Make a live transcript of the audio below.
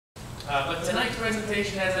But tonight's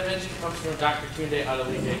presentation, as I mentioned, comes from Dr. Tunde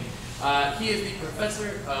Adeleke. He is the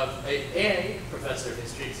professor of professor of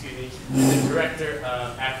history, excuse me, and the director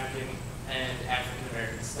of African and African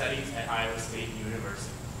American Studies at Iowa State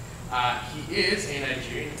University. He is a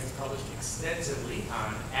Nigerian and has published extensively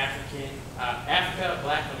on Africa,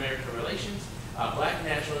 Black America relations, Black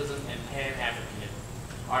nationalism, and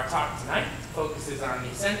Pan-Africanism. Our talk tonight focuses on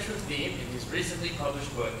the central theme in his recently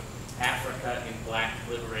published book, Africa in Black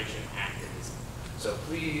Liberation Activism. So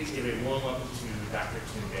please give a warm welcome to Dr.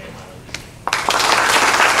 Tunde Adeleke.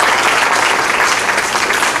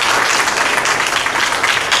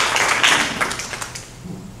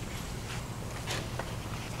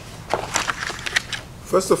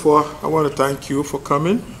 First of all, I want to thank you for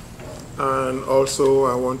coming, and also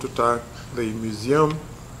I want to thank the museum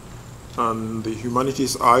and the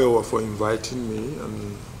Humanities Iowa for inviting me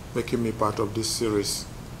and making me part of this series.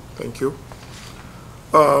 Thank you.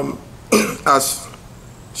 As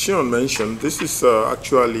Shion mentioned, this is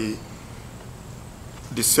actually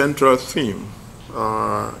the central theme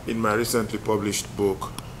in my recently published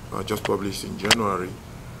book, just published in January,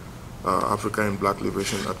 Africa in Black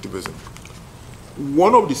Liberation Activism.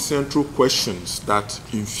 One of the central questions that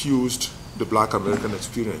infused the Black American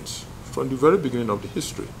experience from the very beginning of the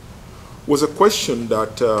history was a question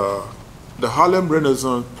that the Harlem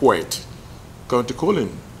Renaissance poet Countee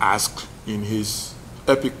Cullen asked in his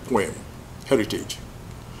epic poem, Heritage.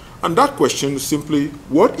 And that question is simply,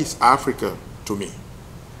 what is Africa to me?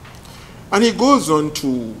 And he goes on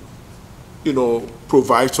to,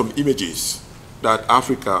 provide some images that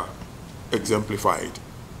Africa exemplified,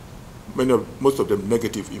 most of them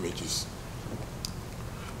negative images.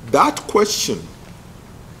 That question,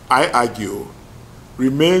 I argue,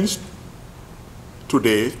 remains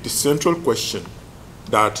today the central question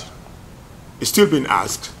that is still being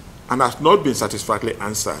asked and has not been satisfactorily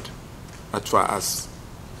answered as far as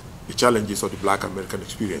the challenges of the Black American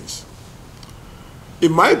experience.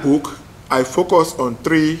 In my book, I focus on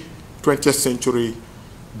 3 20th century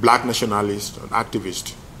Black nationalists and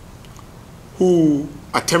activists who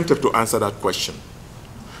attempted to answer that question.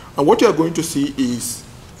 And what you are going to see is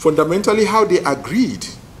fundamentally how they agreed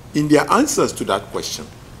in their answers to that question.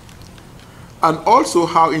 And also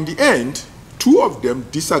how in the end, 2 of them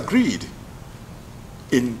disagreed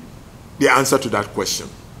in the answer to that question.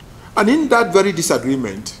 And in that very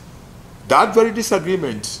disagreement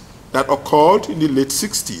that occurred in the late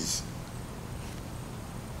 60s,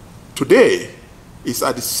 today is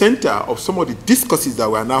at the center of some of the discussions that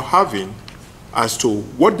we are now having as to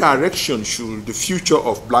what direction should the future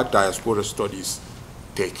of Black diaspora studies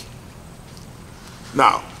take.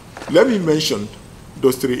 Now, let me mention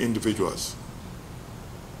those 3 individuals: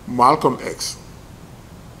 Malcolm X,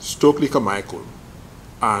 Stokely Carmichael,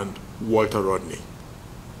 and Walter Rodney.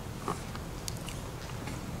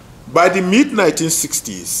 By the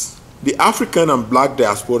mid-1960s, the African and Black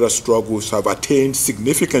diaspora struggles have attained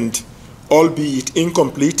significant, albeit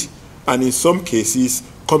incomplete, and in some cases,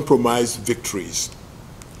 compromised victories.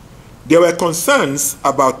 There were concerns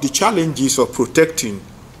about the challenges of protecting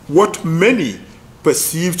what many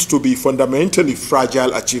perceived to be fundamentally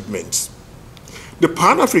fragile achievements. The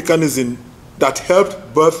Pan-Africanism that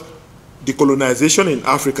helped birth decolonization in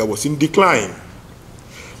Africa was in decline.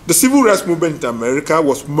 The civil rights movement in America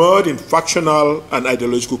was mired in factional and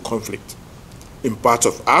ideological conflict. In parts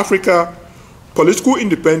of Africa, political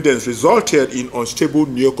independence resulted in unstable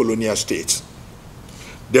neo-colonial states.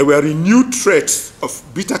 There were renewed threats of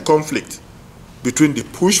bitter conflict between the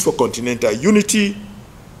push for continental unity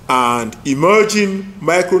and emerging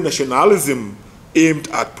micronationalism aimed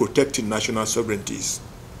at protecting national sovereignties.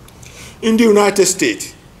 In the United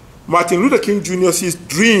States, Martin Luther King Jr.'s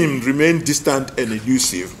dream remained distant and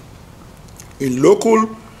elusive. In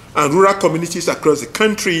local and rural communities across the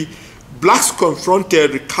country, Blacks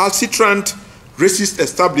confronted recalcitrant racist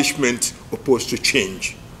establishment opposed to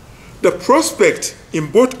change. The prospect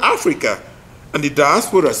in both Africa and the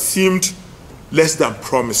diaspora seemed less than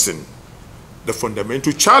promising. The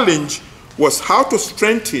fundamental challenge was how to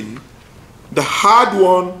strengthen the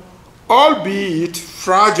hard-won, albeit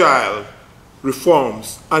fragile,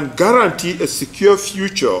 reforms and guarantee a secure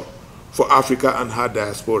future for Africa and her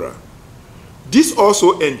diaspora. This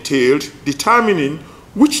also entailed determining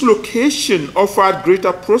which location offered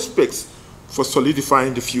greater prospects for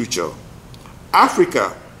solidifying the future.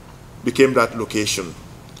 Africa became that location.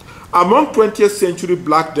 Among 20th century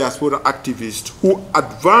Black diaspora activists who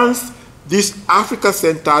advanced this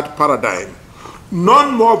Africa-centered paradigm,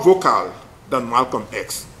 none more vocal than Malcolm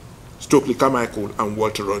X, Stokely Carmichael, and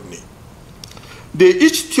Walter Rodney. They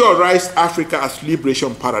each theorized Africa as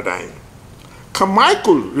liberation paradigm.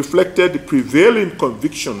 Carmichael reflected the prevailing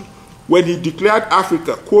conviction when he declared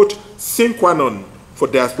Africa, quote, sine qua non for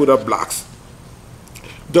diaspora blacks,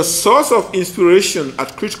 the source of inspiration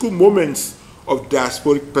at critical moments of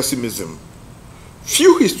diasporic pessimism.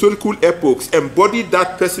 Few historical epochs embodied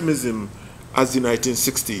that pessimism as the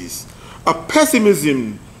 1960s, a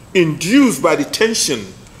pessimism induced by the tension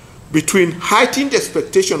between heightened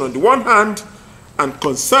expectation on the one hand and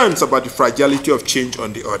concerns about the fragility of change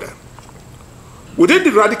on the other. Within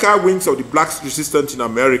the radical wings of the blacks resistance in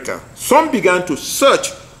America, some began to search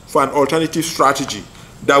for an alternative strategy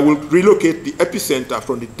that will relocate the epicenter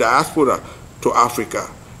from the diaspora to Africa,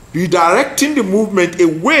 redirecting the movement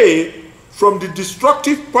away from the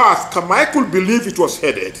destructive path Carmichael believed it was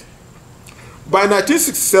headed. By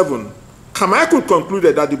 1967, Carmichael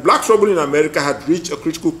concluded that the black struggle in America had reached a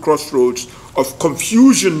critical crossroads of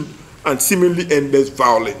confusion and seemingly endless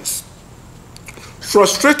violence.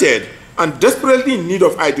 Frustrated and desperately in need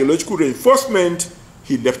of ideological reinforcement,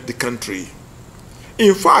 he left the country.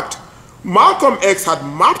 In fact, Malcolm X had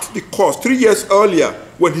mapped the course 3 years earlier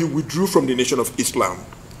when he withdrew from the Nation of Islam.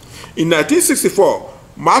 In 1964,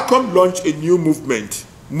 Malcolm launched a new movement,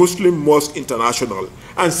 Muslim Mosque International,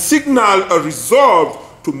 and signaled a resolve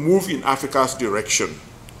to move in Africa's direction.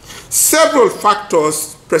 Several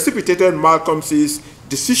factors precipitated Malcolm's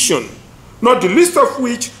decision, not the least of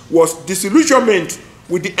which was disillusionment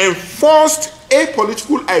with the enforced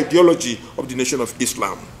apolitical ideology of the Nation of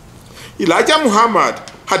Islam. Elijah Muhammad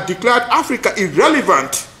had declared Africa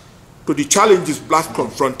irrelevant to the challenges blacks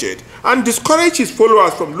confronted and discouraged his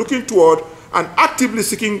followers from looking toward and actively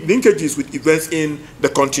seeking linkages with events in the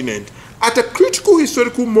continent at a critical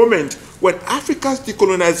historical moment when Africa's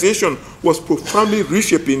decolonization was profoundly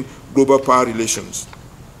reshaping global power relations.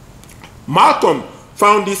 Malcolm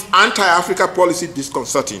found this anti-Africa policy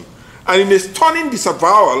disconcerting, and in a stunning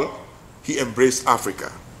disavowal, he embraced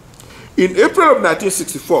Africa. In April of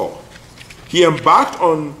 1964, he embarked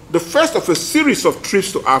on the first of a series of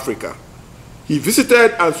trips to Africa. He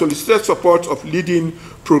visited and solicited support of leading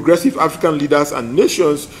progressive African leaders and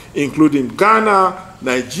nations, including Ghana,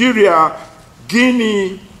 Nigeria,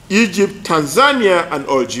 Guinea, Egypt, Tanzania, and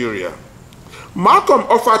Algeria. Malcolm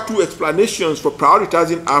offered two explanations for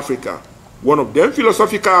prioritizing Africa, one of them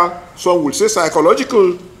philosophical, some will say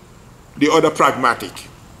psychological, the other pragmatic.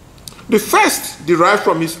 The first derived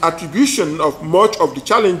from his attribution of much of the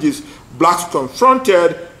challenges blacks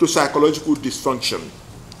confronted to psychological dysfunction.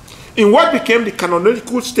 In what became the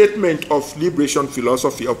canonical statement of liberation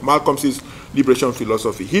philosophy, of Malcolm's liberation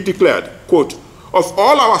philosophy, he declared, quote, of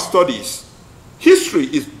all our studies, history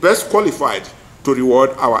is best qualified to reward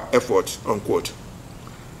our efforts, unquote.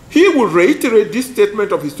 He will reiterate this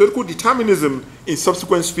statement of historical determinism in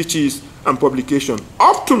subsequent speeches and publications,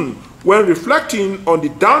 often when reflecting on the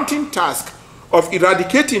daunting task of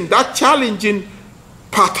eradicating that challenging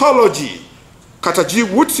pathology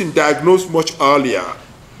Kataji Woodson diagnosed much earlier,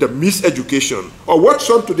 the miseducation, or what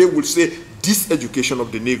some today would say, diseducation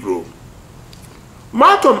of the Negro.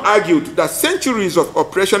 Malcolm argued that centuries of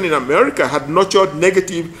oppression in America had nurtured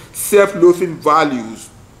negative, self-loathing values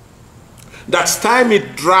that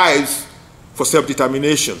stymied drives for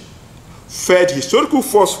self-determination, fed historical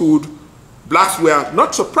falsehood. Blacks were,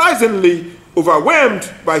 not surprisingly,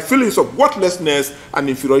 overwhelmed by feelings of worthlessness and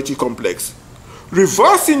inferiority complex.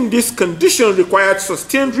 Reversing this condition required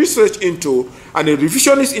sustained research into and a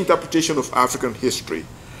revisionist interpretation of African history.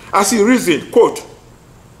 As he reasoned, quote,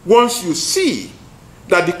 once you see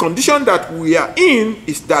that the condition that we are in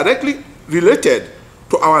is directly related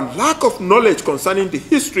to our lack of knowledge concerning the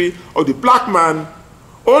history of the black man,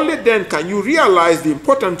 only then can you realize the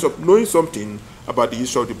importance of knowing something about the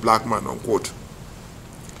history of the black man, unquote.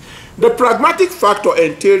 The pragmatic factor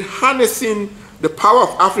entailed harnessing the power of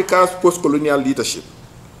Africa's post-colonial leadership.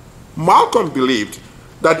 Malcolm believed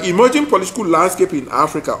that the emerging political landscape in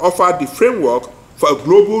Africa offered the framework for a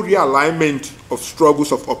global realignment of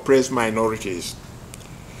struggles of oppressed minorities.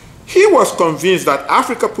 He was convinced that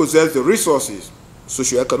Africa possessed the resources,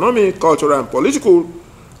 socioeconomic, cultural, and political,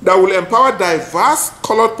 that will empower diverse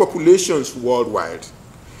colored populations worldwide.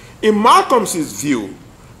 In Malcolm's view,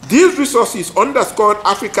 these resources underscored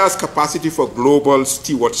Africa's capacity for global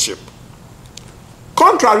stewardship.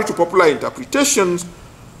 Contrary to popular interpretations,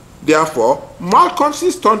 therefore,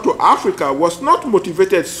 Malcolm's turn to Africa was not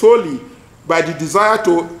motivated solely by the desire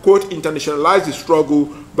to, quote, internationalize the struggle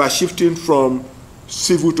by shifting from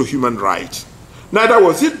civil to human rights. Neither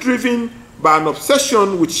was it driven by an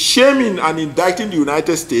obsession with shaming and indicting the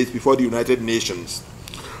United States before the United Nations.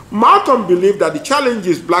 Malcolm believed that the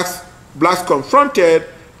challenges blacks confronted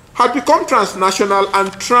had become transnational and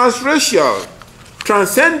transracial,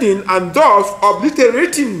 transcending and thus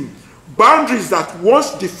obliterating boundaries that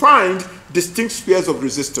once defined distinct spheres of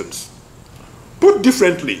resistance. Put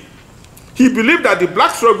differently, he believed that the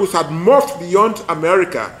black struggles had morphed beyond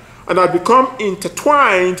America and had become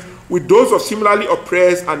intertwined with those of similarly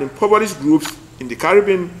oppressed and impoverished groups in the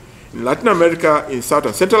Caribbean, in Latin America, in South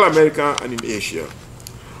and Central America, and in Asia.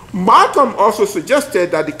 Malcolm also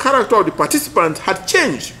suggested that the character of the participants had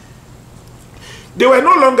changed. They were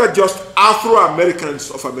no longer just Afro-Americans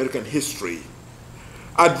of American history.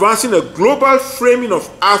 Advancing a global framing of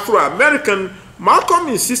Afro-American, Malcolm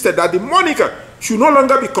insisted that the moniker should no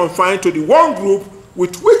longer be confined to the one group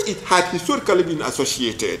with which it had historically been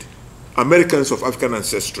associated, Americans of African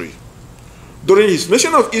ancestry. During his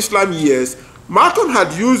Nation of Islam years, Malcolm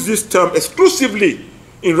had used this term exclusively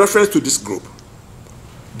in reference to this group.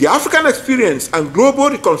 The African experience and global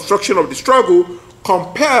reconstruction of the struggle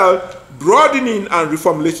compelled broadening and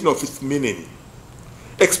reformulation of its meaning.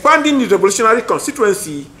 Expanding the revolutionary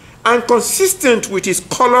constituency and consistent with his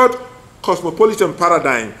colored cosmopolitan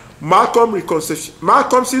paradigm, Malcolm's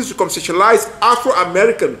reconceptualized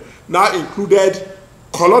Afro-American now included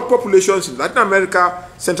colored populations in Latin America,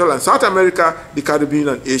 Central and South America, the Caribbean,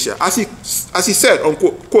 and Asia. As he said,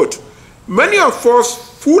 unquote, quote, "Many of us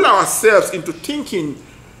fool ourselves into thinking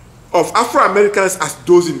of Afro-Americans as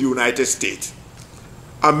those in the United States.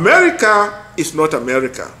 America is not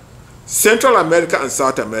America. Central America and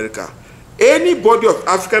South America. Anybody of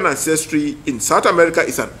African ancestry in South America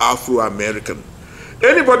is an Afro-American.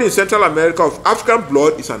 Anybody in Central America of African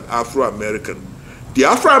blood is an Afro-American. The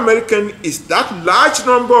Afro-American is that large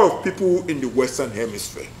number of people in the Western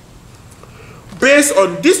Hemisphere." Based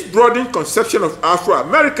on this broadened conception of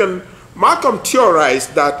Afro-American, Malcolm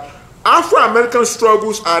theorized that Afro-American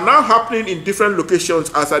struggles are now happening in different locations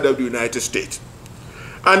outside of the United States,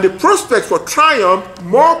 and the prospect for triumph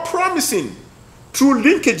more promising through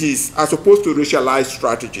linkages as opposed to racialized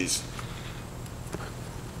strategies.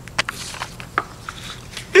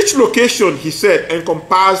 Each location, he said,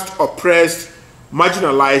 encompassed oppressed,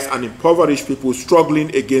 marginalized, and impoverished people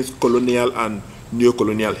struggling against colonial and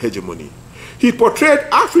neo-colonial hegemony. He portrayed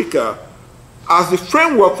Africa as the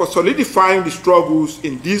framework for solidifying the struggles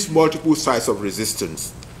in these multiple sites of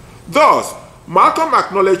resistance. Thus, Malcolm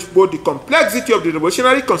acknowledged both the complexity of the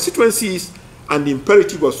revolutionary constituencies and the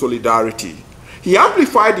imperative of solidarity. He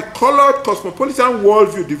amplified the colored cosmopolitan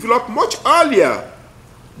worldview developed much earlier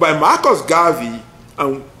by Marcus Garvey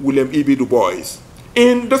and William E.B. Du Bois.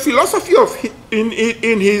 In the philosophy of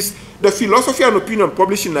The Philosophy and Opinion,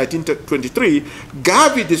 published in 1923,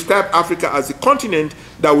 Garvey described Africa as the continent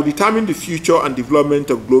that will determine the future and development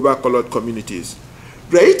of global colored communities.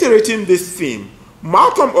 Reiterating this theme,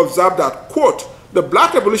 Malcolm observed that, quote, "The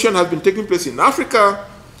Black Revolution has been taking place in Africa,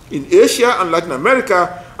 in Asia, and Latin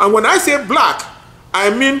America, and when I say black, I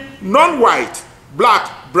mean non-white, black,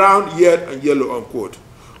 brown, haired, and yellow," unquote.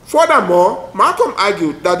 Furthermore, Malcolm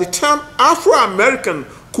argued that the term Afro-American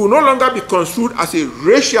could no longer be construed as a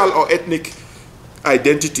racial or ethnic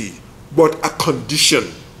identity, but a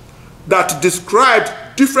condition that described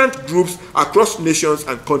different groups across nations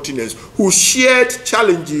and continents who shared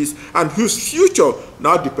challenges and whose future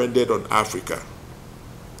now depended on Africa.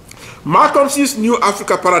 Malcolm's new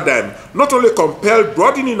Africa paradigm not only compelled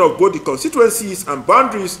broadening of both the constituencies and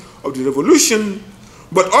boundaries of the revolution,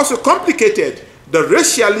 but also complicated the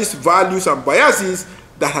racialist values and biases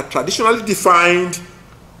that had traditionally defined,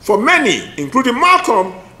 for many, including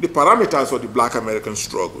Malcolm, the parameters of the Black American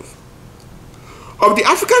struggle. Of the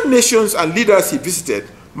African nations and leaders he visited,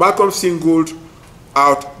 Malcolm singled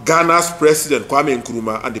out Ghana's President Kwame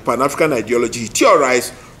Nkrumah and the Pan-African ideology he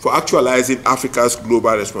theorized for actualizing Africa's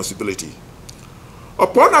global responsibility.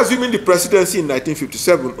 Upon assuming the presidency in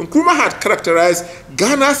 1957, Nkrumah had characterized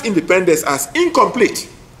Ghana's independence as incomplete,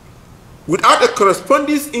 without a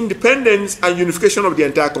corresponding independence and unification of the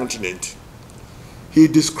entire continent. He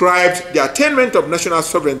described the attainment of national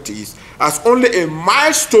sovereignty as only a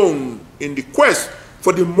milestone in the quest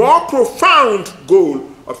for the more profound goal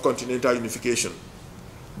of continental unification.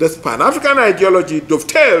 This Pan-African ideology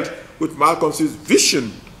dovetailed with Malcolm's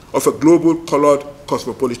vision of a global colored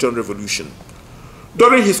cosmopolitan revolution.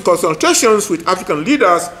 During his consultations with African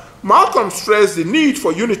leaders, Malcolm stressed the need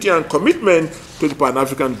for unity and commitment to the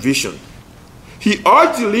Pan-African vision. He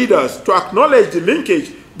urged the leaders to acknowledge the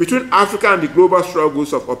linkage between Africa and the global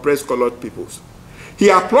struggles of oppressed colored peoples. He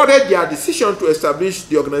applauded their decision to establish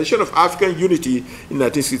the Organization of African Unity in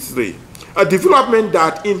 1963, a development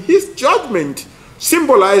that, in his judgment,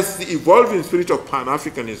 symbolized the evolving spirit of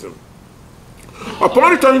Pan-Africanism.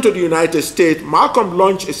 Upon returning to the United States, Malcolm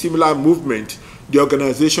launched a similar movement, the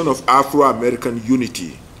Organization of Afro-American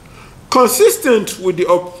Unity. Consistent with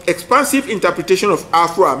the expansive interpretation of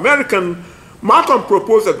Afro-American, Malcolm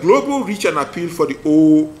proposed a global reach and appeal for the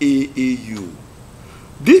OAAU.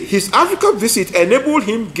 His Africa visit enabled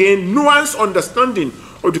him gain nuanced understanding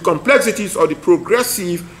of the complexities of the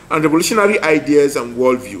progressive and revolutionary ideas and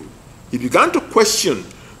worldview. He began to question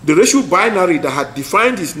the racial binary that had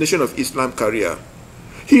defined his Nation of Islam career.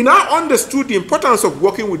 He now understood the importance of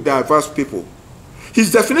working with diverse people.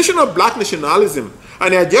 His definition of black nationalism,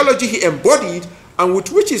 an ideology he embodied and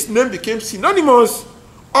with which his name became synonymous,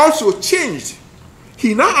 also changed.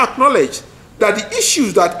 He now acknowledged that the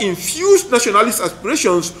issues that infused nationalist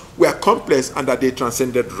aspirations were complex and that they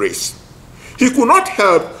transcended race. He could not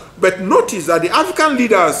help but notice that the African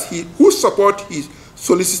leaders whose support he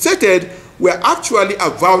solicited were actually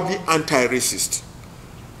avowedly anti-racist.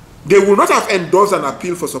 They would not have endorsed an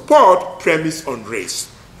appeal for support premised on race.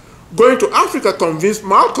 Going to Africa convinced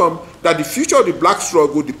Malcolm that the future of the black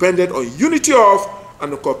struggle depended on unity of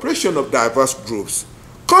and the cooperation of diverse groups.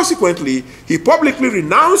 Consequently, he publicly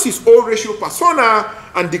renounced his old racial persona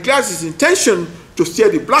and declares his intention to steer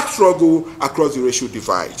the black struggle across the racial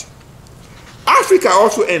divide. Africa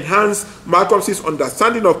also enhanced Malcolm's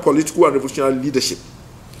understanding of political and revolutionary leadership.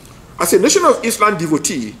 As a Nation of Islam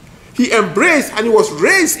devotee, he embraced and he was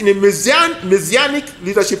raised in a messianic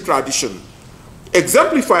leadership tradition,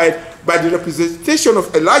 exemplified by the representation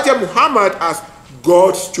of Elijah Muhammad as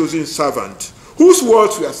God's chosen servant, whose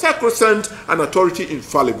words were sacrosanct and authority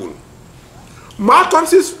infallible.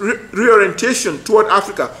 Malcolm's reorientation toward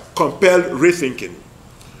Africa compelled rethinking.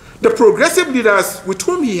 The progressive leaders with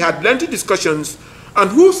whom he had lengthy discussions and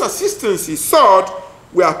whose assistance he sought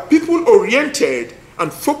were people-oriented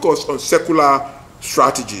and focused on secular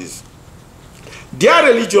strategies.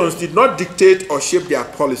 Their religions did not dictate or shape their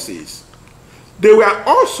policies. They were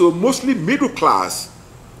also mostly middle class,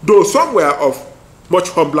 though some were of much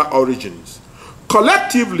humbler origins.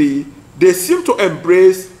 Collectively, they seemed to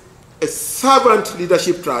embrace a servant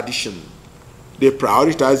leadership tradition. They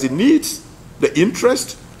prioritized the needs, the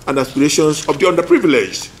interests, and aspirations of the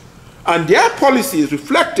underprivileged, and their policies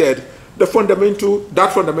reflected that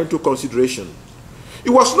fundamental consideration. It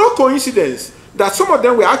was no coincidence that some of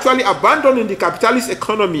them were actually abandoning the capitalist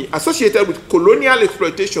economy associated with colonial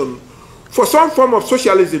exploitation for some form of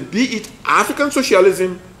socialism, be it African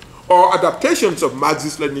socialism or adaptations of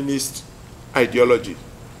Marxist-Leninist ideology.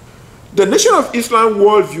 The Nation of Islam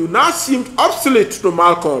worldview now seemed obsolete to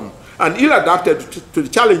Malcolm and ill-adapted to the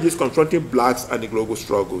challenges confronting blacks and the global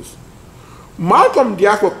struggles. Malcolm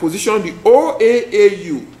therefore positioned the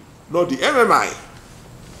OAAU, not the MMI,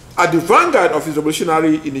 at the vanguard of his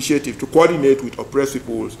revolutionary initiative to coordinate with oppressed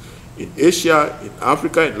peoples in Asia, in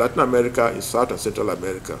Africa, in Latin America, in South and Central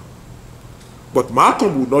America. But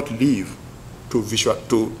Malcolm would not live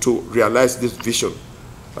to realize this vision.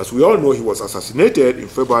 As we all know, he was assassinated in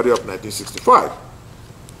February of 1965.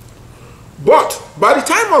 But by the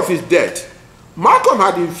time of his death, Malcolm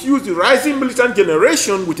had infused the rising militant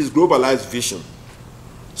generation with his globalized vision.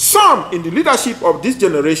 Some in the leadership of this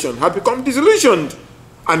generation had become disillusioned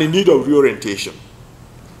and in need of reorientation.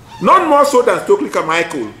 None more so than Stokely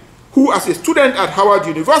Carmichael, who as a student at Howard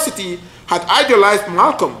University had idolized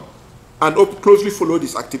Malcolm and closely followed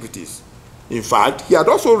his activities. In fact, he had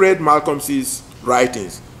also read Malcolm's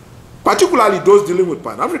writings, particularly those dealing with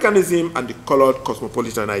Pan-Africanism and the colored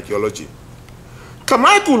cosmopolitan ideology.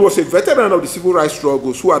 Carmichael was a veteran of the civil rights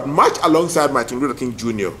struggles who had marched alongside Martin Luther King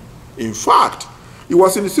Jr. In fact, it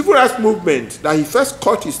was in the civil rights movement that he first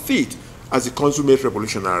caught his feet as a consummate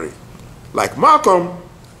revolutionary. Like Malcolm,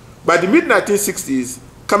 by the mid-1960s,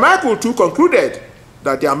 Carmichael too concluded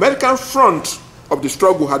that the American front of the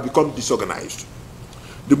struggle had become disorganized.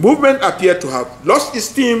 The movement appeared to have lost its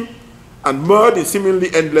steam and merged in seemingly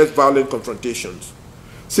endless violent confrontations.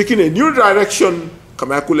 Seeking a new direction,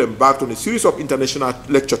 Carmichael embarked on a series of international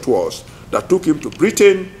lecture tours that took him to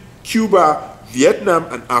Britain, Cuba, Vietnam,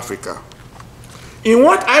 and Africa. In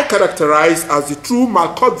what I characterize as the true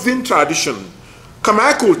Malcolmian tradition,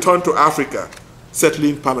 Carmichael turned to Africa,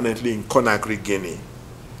 settling permanently in Conakry, Guinea.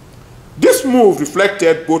 This move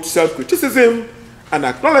reflected both self-criticism and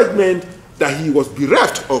acknowledgement that he was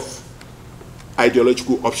bereft of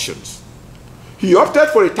ideological options. He opted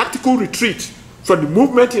for a tactical retreat from the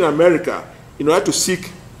movement in America in order to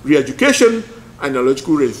seek re-education and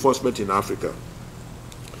ideological reinforcement in Africa.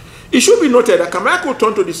 It should be noted that Carmichael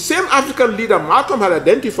turned to the same African leader Malcolm had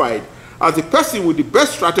identified as the person with the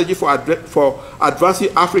best strategy for advancing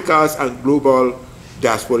Africa's and global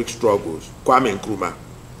diasporic struggles, Kwame Nkrumah.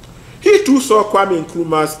 He too saw Kwame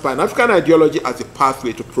Nkrumah's Pan-African ideology as a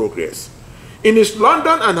pathway to progress. In his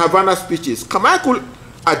London and Havana speeches, Carmichael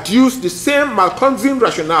adduced the same Malcolmian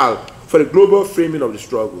rationale for the global framing of the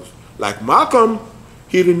struggles. Like Malcolm,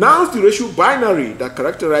 he renounced the racial binary that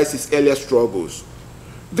characterized his earlier struggles.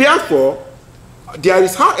 Therefore, there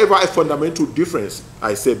is, however, a fundamental difference,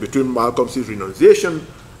 I say, between Malcolm's renunciation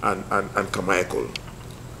and Carmichael.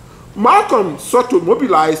 Malcolm sought to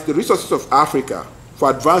mobilize the resources of Africa for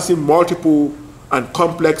advancing multiple and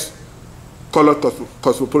complex colored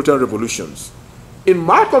cosmopolitan revolutions. In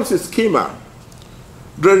Malcolm's schema,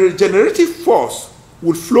 the regenerative force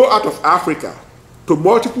would flow out of Africa to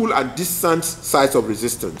multiple and distant sites of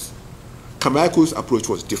resistance. Carmichael's approach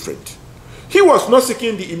was different. He was not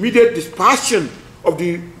seeking the immediate dispersion of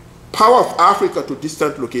the power of Africa to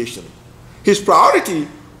distant locations. His priority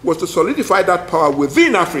was to solidify that power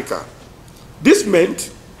within Africa. This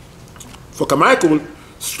meant, for Carmichael,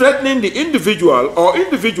 strengthening the individual or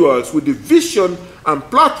individuals with the vision and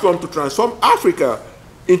platform to transform Africa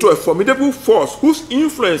into a formidable force whose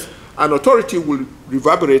influence and authority will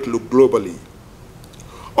reverberate globally.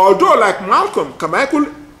 Although, like Malcolm, Carmichael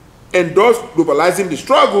endorsed globalizing the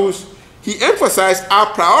struggles, he emphasized a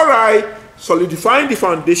priori solidifying the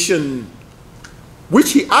foundation,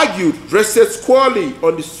 which he argued rested squarely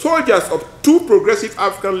on the soldiers of two progressive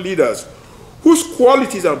African leaders whose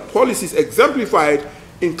qualities and policies exemplified,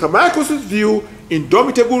 in Carmichael's view,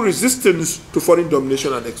 indomitable resistance to foreign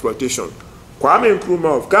domination and exploitation: Kwame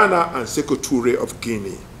Nkrumah of Ghana and Sekou Touré of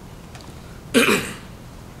Guinea.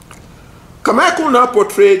 Carmichael now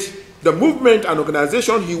portrayed the movement and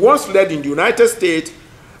organization he once led in the United States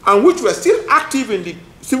and which were still active in the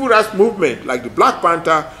civil rights movement, like the Black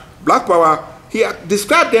Panther, Black Power. He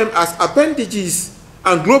described them as appendages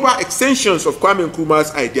and global extensions of Kwame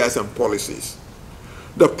Nkrumah's ideas and policies.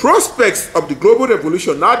 The prospects of the global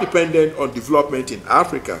revolution now depended on development in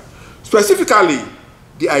Africa, specifically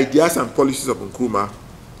the ideas and policies of Nkrumah.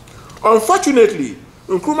 Unfortunately,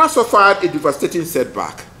 Nkrumah suffered a devastating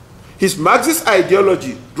setback. His Marxist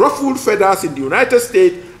ideology ruffled feathers in the United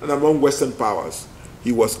States and among Western powers.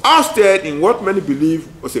 He was ousted in what many believe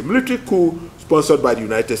was a military coup sponsored by the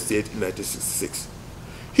United States in 1966.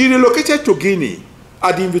 He relocated to Guinea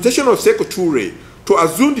at the invitation of Sekou Touré to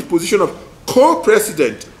assume the position of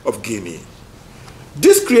co-president of Guinea.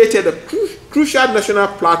 This created a crucial national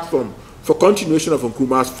platform for continuation of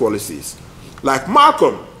Nkrumah's policies. Like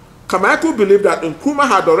Malcolm, Carmichael believed that Nkrumah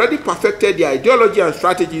had already perfected the ideology and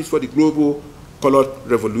strategies for the global colored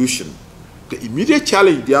revolution. The immediate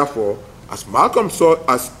challenge, therefore, as Carmichael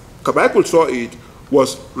saw it,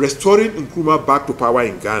 was restoring Nkrumah back to power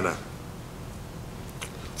in Ghana.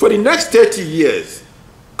 For the next 30 years,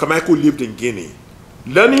 Carmichael lived in Guinea,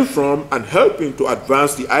 learning from and helping to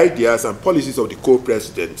advance the ideas and policies of the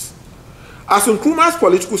co-presidents. As Nkrumah's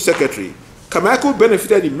political secretary, Carmichael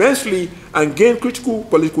benefited immensely and gained critical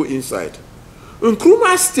political insight.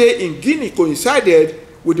 Nkrumah's stay in Guinea coincided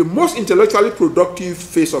with the most intellectually productive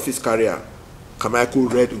phase of his career. Carmichael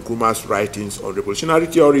read Nkrumah's writings on revolutionary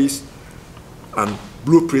theories and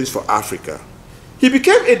blueprints for Africa. He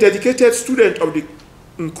became a dedicated student of the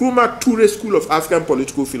Nkrumah Touré School of African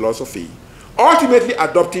Political Philosophy, ultimately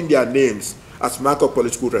adopting their names as mark of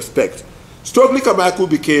political respect. Stokely Carmichael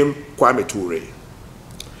became Kwame Touré.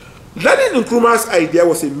 Learning Nkrumah's idea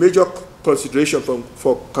was a major consideration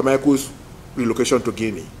for Carmichael's relocation to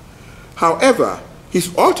Guinea. However,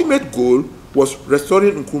 his ultimate goal was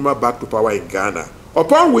restoring Nkrumah back to power in Ghana,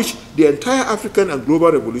 upon which the entire African and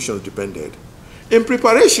global revolutions depended. In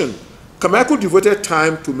preparation, Carmichael devoted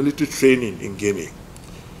time to military training in Guinea.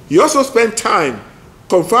 He also spent time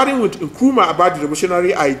conferring with Nkrumah about the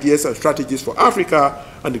revolutionary ideas and strategies for Africa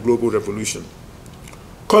and the global revolution.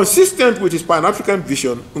 Consistent with his Pan-African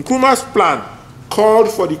vision, Nkrumah's plan called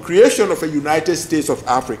for the creation of a United States of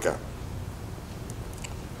Africa.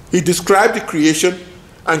 He described the creation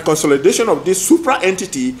and consolidation of this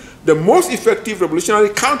supra-entity, the most effective revolutionary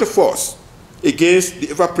counterforce against the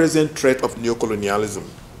ever-present threat of neocolonialism.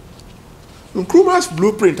 Nkrumah's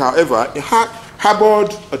blueprint, however,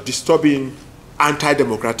 harbored a disturbing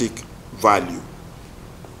anti-democratic value.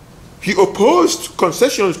 He opposed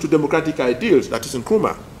concessions to democratic ideals, that is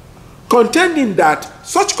Nkrumah, contending that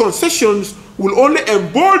such concessions will only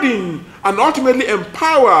embolden and ultimately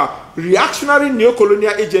empower reactionary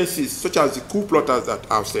neocolonial agencies such as the coup plotters that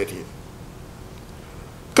ousted him.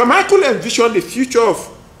 Carmichael envisioned a future of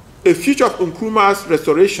Nkrumah's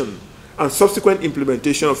restoration and subsequent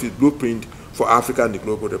implementation of his blueprint for Africa and the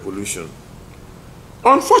global revolution.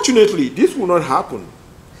 Unfortunately, this will not happen.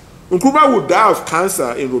 Nkrumah would die of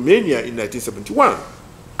cancer in Romania in 1971.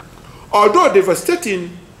 Although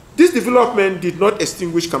devastating, this development did not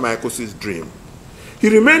extinguish Carmichael's dream. He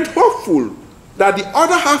remained hopeful that the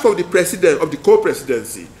other half of the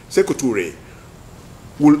co-presidency, Sekou Touré,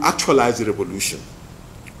 will actualize the revolution.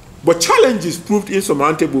 But challenges proved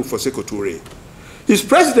insurmountable for Sékou Touré. His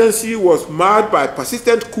presidency was marred by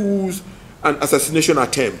persistent coups and assassination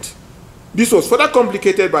attempts. This was further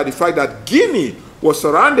complicated by the fact that Guinea was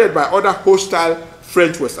surrounded by other hostile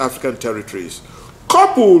French West African territories,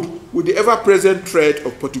 coupled with the ever-present threat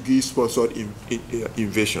of Portuguese-sponsored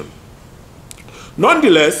invasion.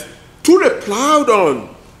 Nonetheless, Touré plowed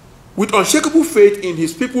on with unshakable faith in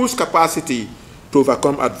his people's capacity to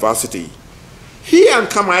overcome adversity. He and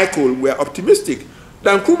Carmichael were optimistic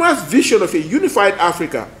that Nkrumah's vision of a unified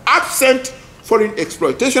Africa, absent foreign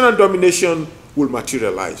exploitation and domination, will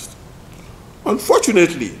materialize.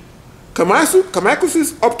 Unfortunately,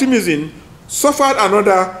 Carmichael's optimism suffered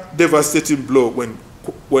another devastating blow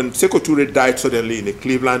when Sékou Touré died suddenly in a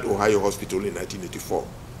Cleveland, Ohio hospital in 1984.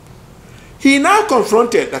 He now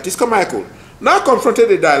confronted, that is Carmichael, now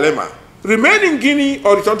confronted a dilemma: remain in Guinea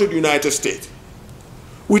or return to the United States.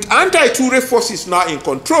 With anti-Touré forces now in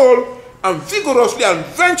control and vigorously and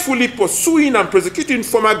vengefully pursuing and prosecuting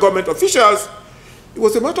former government officials, it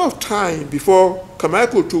was a matter of time before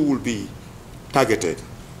Carmichael too would be targeted.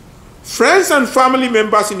 Friends and family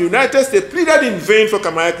members in the United States pleaded in vain for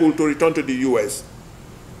Carmichael to return to the US,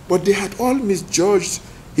 but they had all misjudged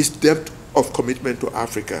his depth of commitment to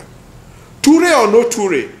Africa. Touré or no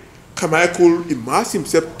Touré, Carmichael immersed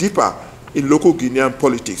himself deeper in local Guinean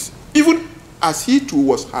politics, even as he too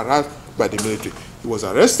was harassed by the military. He was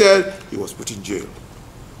arrested, he was put in jail.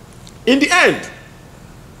 In the end,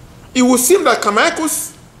 it would seem that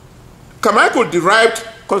Carmichael derived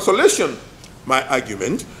consolation, my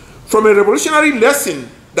argument, from a revolutionary lesson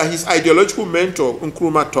that his ideological mentor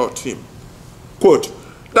Nkrumah taught him. Quote,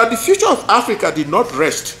 that the future of Africa did not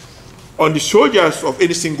rest on the shoulders of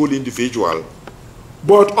any single individual,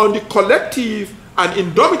 but on the collective and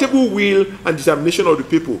indomitable will and determination of the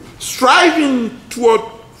people, striving toward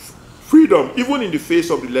freedom, even in the face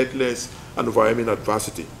of relentless and overwhelming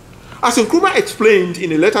adversity. As Nkrumah explained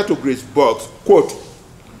in a letter to Grace Boggs, quote,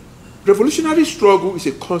 revolutionary struggle is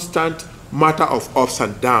a constant matter of ups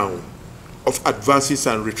and downs, of advances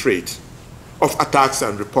and retreats, of attacks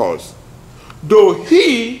and repulse. Though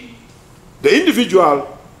he, the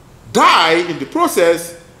individual, die in the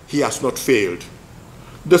process, he has not failed.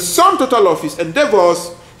 The sum total of his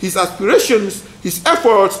endeavors, his aspirations, his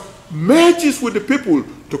efforts, merges with the people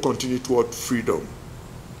to continue toward freedom,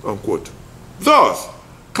 unquote. Thus,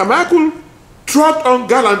 Carmichael trudged on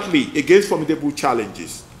gallantly against formidable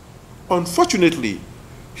challenges. Unfortunately,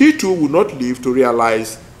 he too would not live to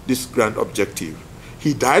realize this grand objective.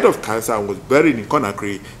 He died of cancer and was buried in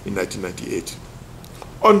Conakry in 1998.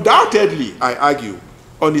 Undoubtedly, I argue,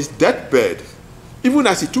 on his deathbed, even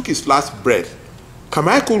as he took his last breath,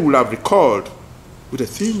 Carmichael would have recalled with a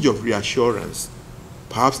tinge of reassurance,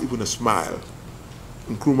 perhaps even a smile,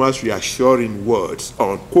 Nkrumah's reassuring words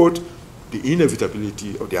on, quote, the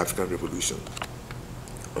inevitability of the African Revolution,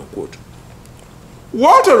 unquote.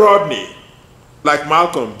 Walter Rodney, like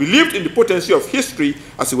Malcolm, believed in the potency of history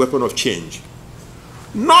as a weapon of change.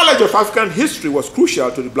 Knowledge of African history was crucial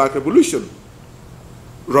to the Black Revolution,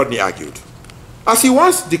 Rodney argued. As he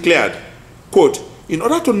once declared, quote, in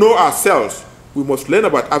order to know ourselves, we must learn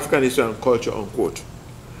about African history and culture, unquote.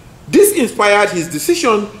 This inspired his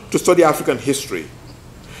decision to study African history.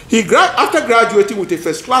 After graduating with a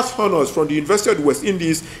first-class honors from the University of the West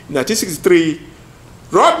Indies in 1963,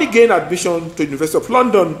 Rodney gained admission to the University of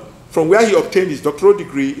London, from where he obtained his doctoral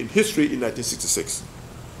degree in history in 1966.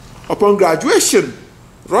 Upon graduation,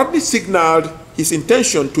 Rodney signaled his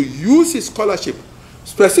intention to use his scholarship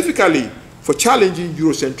specifically for challenging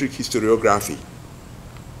Eurocentric historiography.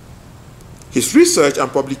 His research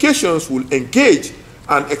and publications will engage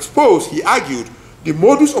and expose, he argued, the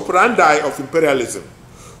modus operandi of imperialism,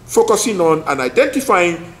 focusing on and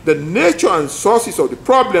identifying the nature and sources of the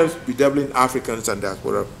problems bedeviling Africans and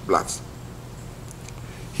diaspora blacks.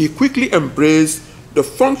 He quickly embraced the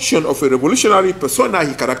function of a revolutionary persona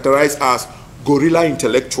he characterized as guerrilla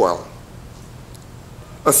intellectual,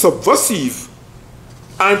 a subversive,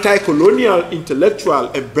 anti-colonial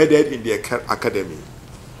intellectual embedded in the academy.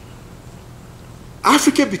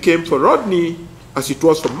 Africa became for Rodney, as it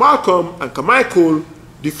was for Malcolm and Carmichael,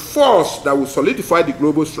 the force that would solidify the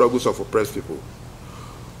global struggles of oppressed people.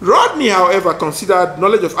 Rodney, however, considered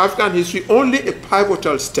knowledge of African history only a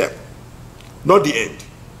pivotal step, not the end.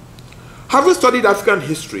 Having studied African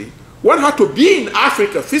history, one had to be in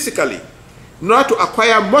Africa physically in order to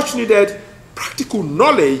acquire much needed practical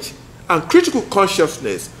knowledge and critical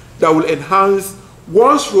consciousness that will enhance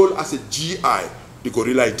one's role as a GI, the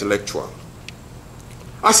guerrilla intellectual.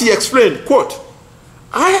 As he explained, quote,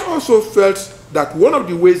 I also felt that one of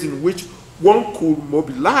the ways in which one could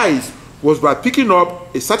mobilize was by picking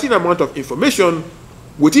up a certain amount of information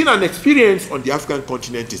within an experience on the African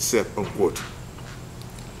continent itself, unquote.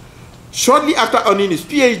 Shortly after earning his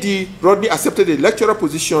PhD, Rodney accepted a lecturer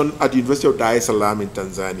position at the University of Dar es Salaam in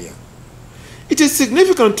Tanzania. It is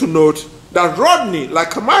significant to note that Rodney,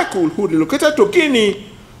 like Carmichael, who relocated to Guinea,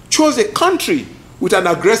 chose a country with an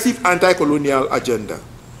aggressive anti-colonial agenda.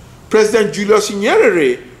 President Julius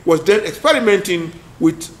Nyerere was then experimenting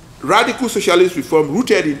with radical socialist reform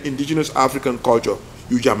rooted in indigenous African culture,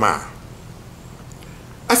 Ujamaa.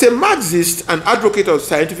 As a Marxist and advocate of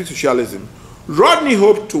scientific socialism, Rodney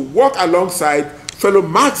hoped to work alongside fellow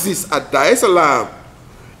Marxists at Dar es Salaam,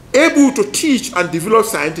 able to teach and develop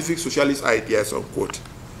scientific socialist ideas, unquote.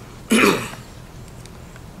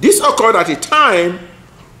 This occurred at a time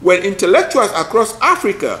when intellectuals across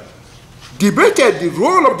Africa debated the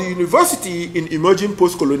role of the university in emerging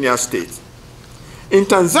post-colonial states. In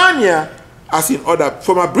Tanzania, as in other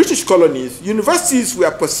former British colonies, universities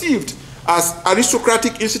were perceived as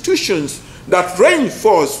aristocratic institutions that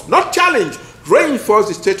reinforce, not challenge, reinforce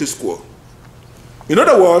the status quo. In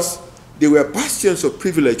other words, they were bastions of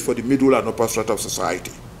privilege for the middle and upper strata of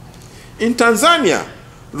society. In Tanzania,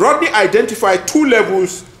 Rodney identified two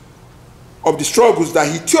levels of the struggles that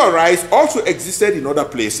he theorized also existed in other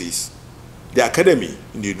places: the academy,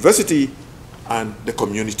 in the university, and the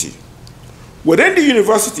community. Within the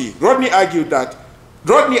university, Rodney argued that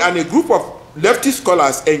Rodney and a group of leftist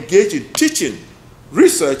scholars engaged in teaching,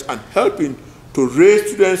 research, and helping to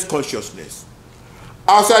raise students' consciousness.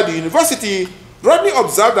 Outside the university, Rodney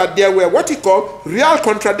observed that there were what he called real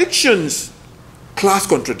contradictions, class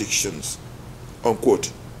contradictions,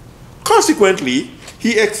 unquote. Consequently,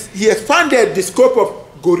 he expanded the scope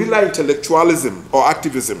of guerrilla intellectualism or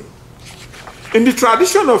activism. In the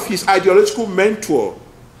tradition of his ideological mentor,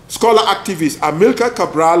 scholar activist Amilcar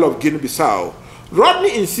Cabral of Guinea-Bissau,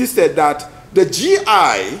 Rodney insisted that the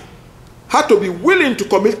GI had to be willing to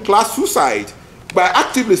commit class suicide by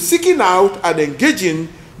actively seeking out and engaging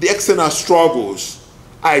the external struggles,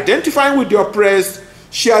 identifying with the oppressed,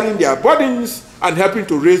 sharing their burdens, and helping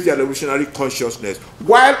to raise their revolutionary consciousness,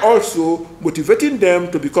 while also motivating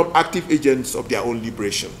them to become active agents of their own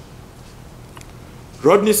liberation.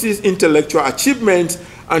 Rodney's intellectual achievements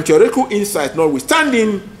and theoretical insight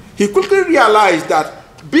notwithstanding, he quickly realized that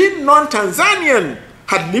being non-Tanzanian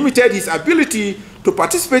had limited his ability to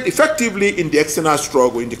participate effectively in the external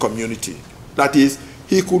struggle in the community. That is,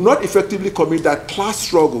 he could not effectively commit that class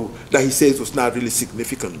struggle that he says was not really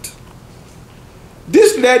significant.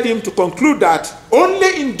 This led him to conclude that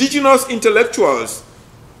only indigenous intellectuals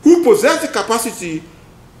who possess the capacity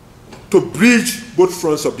to bridge both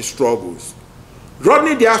fronts of the struggles.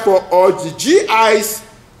 Rodney therefore urged the GIs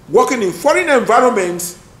working in foreign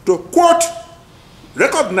environments to, quote,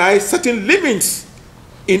 recognize certain limits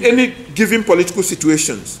in any given political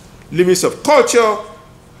situations, limits of culture,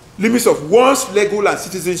 limits of one's legal and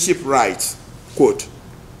citizenship rights, quote.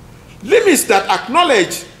 Limits that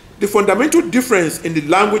acknowledge the fundamental difference in the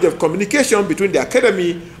language of communication between the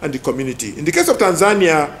academy and the community. In the case of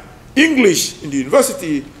Tanzania, English in the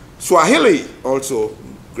university, Swahili also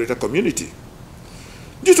greater community.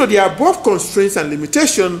 Due to the above constraints and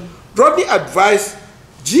limitations, Rodney advised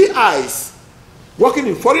GIs working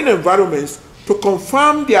in foreign environments to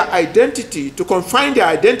confine their identities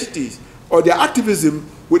or their activism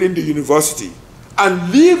within the university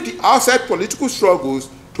and leave the outside political struggles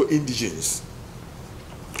to indigents.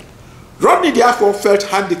 Rodney therefore felt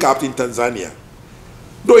handicapped in Tanzania.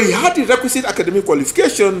 Though he had the requisite academic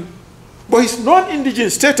qualification, but his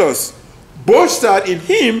non-indigent status bolstered in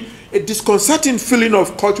him a disconcerting feeling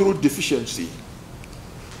of cultural deficiency.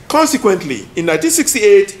 Consequently, in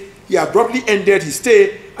 1968, he abruptly ended his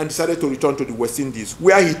stay and decided to return to the West Indies,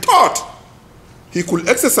 where he thought he could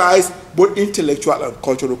exercise both intellectual and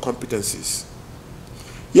cultural competencies.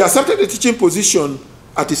 He accepted a teaching position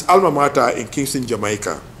at his alma mater in Kingston,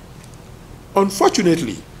 Jamaica.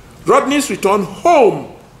 Unfortunately, Rodney's return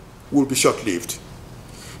home will be short-lived.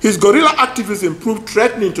 His guerrilla activism proved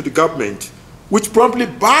threatening to the government, which promptly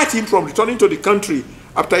barred him from returning to the country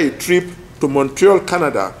after a trip to Montreal,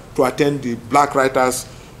 Canada, to attend the Black Writers,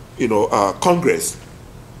 Congress.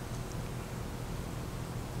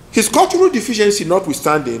 His cultural deficiency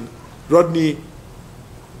notwithstanding, Rodney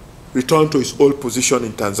returned to his old position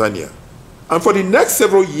in Tanzania. And for the next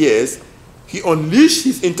several years, he unleashed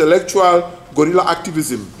his intellectual guerrilla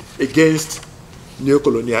activism against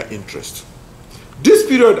neocolonial interests. This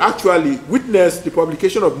period actually witnessed the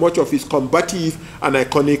publication of much of his combative and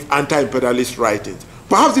iconic anti-imperialist writings,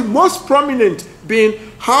 perhaps the most prominent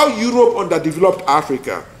being How Europe Underdeveloped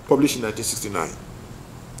Africa, published in 1969.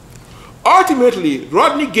 Ultimately,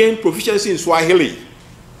 Rodney gained proficiency in Swahili,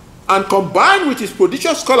 and combined with his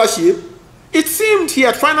prodigious scholarship, it seemed he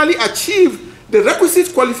had finally achieved the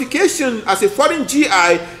requisite qualification as a foreign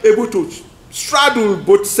GI able to straddle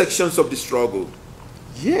both sections of the struggle.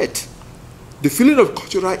 Yet, the feeling of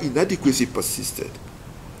cultural inadequacy persisted.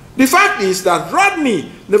 The fact is that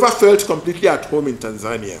Rodney never felt completely at home in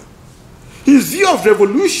Tanzania. His view of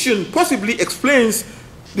revolution possibly explains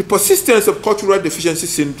the persistence of cultural deficiency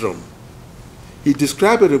syndrome. He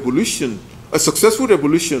described a revolution, a successful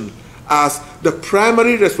revolution, as the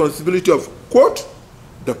primary responsibility of, quote,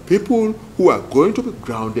 the people who are going to be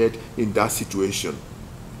grounded in that situation,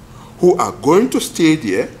 who are going to stay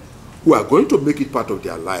there, who are going to make it part of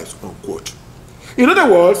their lives, unquote. In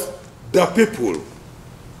other words, the people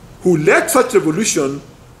who led such revolution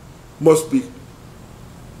must be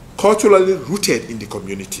culturally rooted in the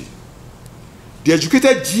community. The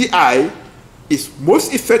educated GI is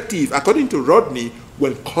most effective, according to Rodney,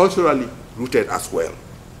 when culturally rooted as well.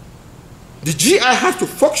 The GI has to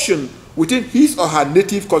function within his or her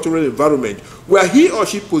native cultural environment, where he or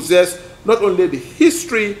she possesses not only the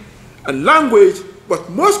history and language, but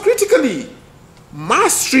most critically,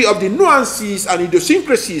 mastery of the nuances and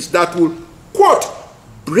idiosyncrasies that will, quote,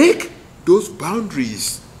 break those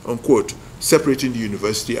boundaries, unquote, separating the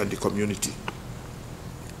university and the community.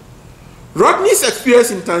 Rodney's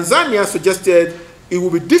experience in Tanzania suggested it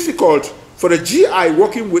would be difficult for a GI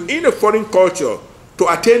working within a foreign culture to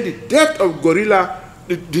attain the depth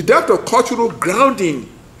of cultural grounding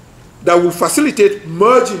that will facilitate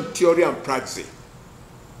merging theory and praxis.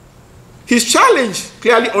 His challenge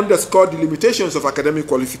clearly underscored the limitations of academic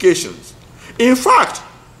qualifications. In fact,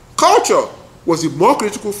 culture was the more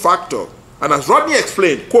critical factor, and as Rodney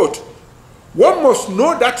explained, quote, one must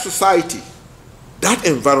know that society, that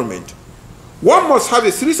environment. One must have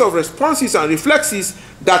a series of responses and reflexes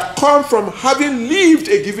that come from having lived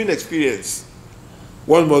a given experience.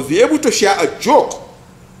 One must be able to share a joke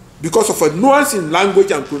because of a nuance in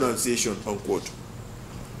language and pronunciation, unquote.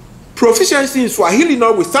 Proficiency in Swahili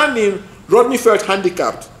notwithstanding, Rodney felt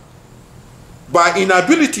handicapped by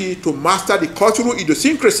inability to master the cultural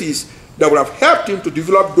idiosyncrasies that would have helped him to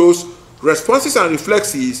develop those responses and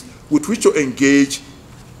reflexes with which to engage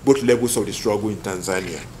both levels of the struggle in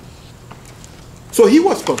Tanzania. So he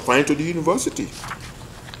was confined to the university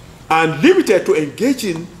and limited to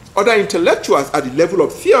engaging other intellectuals at the level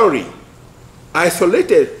of theory,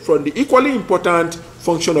 isolated from the equally important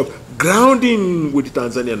function of grounding with the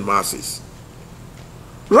Tanzanian masses.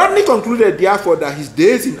 Rodney concluded, therefore, that his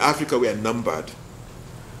days in Africa were numbered.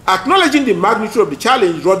 Acknowledging the magnitude of the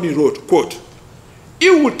challenge, Rodney wrote, quote,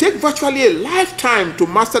 it would take virtually a lifetime to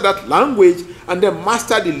master that language and then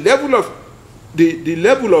master the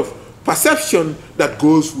level of perception that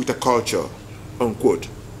goes with a culture, unquote.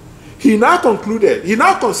 He now considered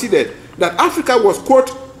that Africa was,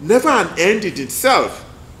 quote, never an end in itself.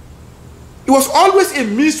 It was always a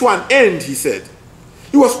means to an end, he said.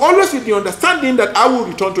 He was always with the understanding that I will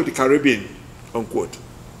return to the Caribbean, unquote.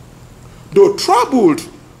 Though troubled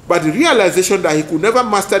by the realization that he could never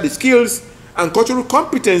master the skills and cultural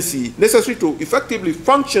competency necessary to effectively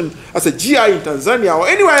function as a GI in Tanzania or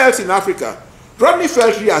anywhere else in Africa, Rodney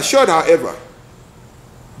felt reassured, however,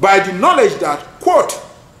 by the knowledge that, quote,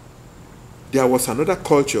 there was another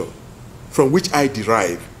culture from which I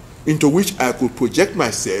derive, into which I could project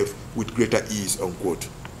myself with greater ease, unquote.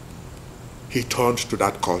 He turned to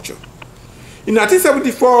that culture. In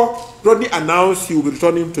 1974, Rodney announced he would be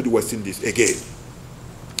returning to the West Indies again.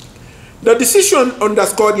 The decision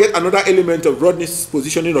underscored yet another element of Rodney's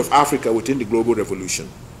positioning of Africa within the global revolution.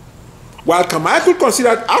 While Carmichael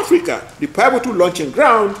considered Africa the pivotal launching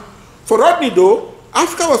ground, for Rodney, though,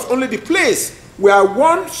 Africa was only the place where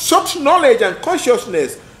one sought knowledge and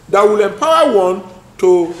consciousness that will empower one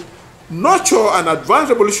to nurture and advance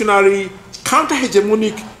revolutionary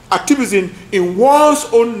counter-hegemonic activism in one's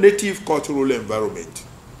own native cultural environment.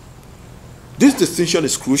 This distinction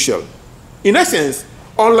is crucial. In essence,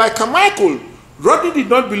 unlike Carmichael, Rodney did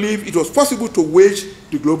not believe it was possible to wage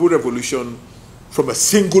the global revolution from a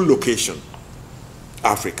single location,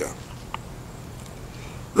 Africa.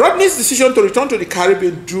 Rodney's decision to return to the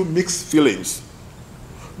Caribbean drew mixed feelings.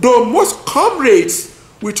 Though most comrades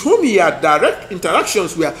with whom he had direct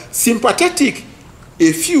interactions were sympathetic,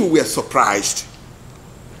 a few were surprised.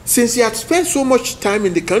 Since he had spent so much time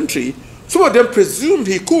in the country, some of them presumed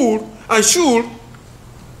he could and should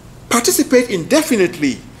participate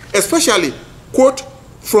indefinitely, especially, quote,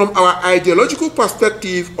 from our ideological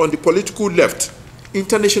perspective on the political left.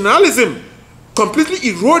 Internationalism completely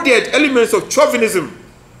eroded elements of chauvinism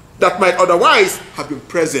that might otherwise have been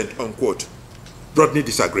present, unquote. Rodney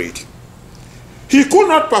disagreed. He could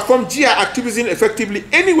not perform GI activism effectively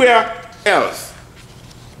anywhere else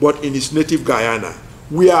but in his native Guyana,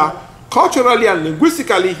 where culturally and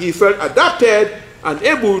linguistically he felt adapted and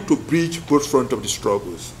able to bridge both fronts of the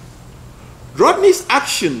struggles. Rodney's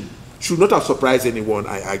action should not have surprised anyone,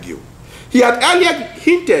 I argue. He had earlier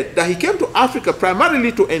hinted that he came to Africa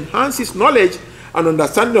primarily to enhance his knowledge and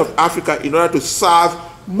understanding of Africa in order to serve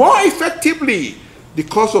more effectively the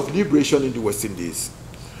cause of liberation in the West Indies.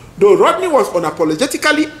 Though Rodney was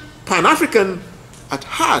unapologetically Pan-African, at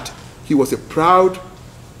heart he was a proud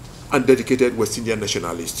and dedicated West Indian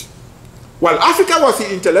nationalist. While Africa was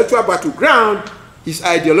the intellectual battleground, his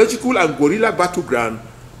ideological and guerrilla battleground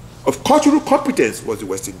of cultural competence was the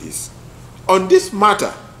West Indies. On this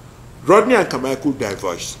matter, Rodney and Carmichael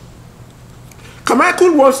diverged.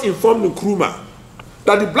 Carmichael once informed Nkrumah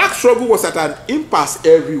that the black struggle was at an impasse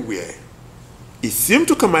everywhere. It seemed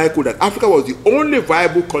to Carmichael that Africa was the only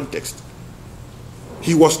viable context.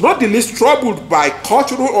 He was not the least troubled by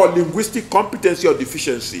cultural or linguistic competency or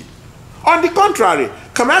deficiency. On the contrary,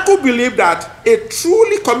 Carmichael believed that a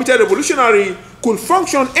truly committed revolutionary could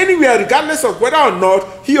function anywhere regardless of whether or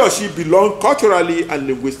not he or she belonged culturally and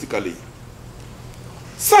linguistically.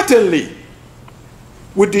 Certainly,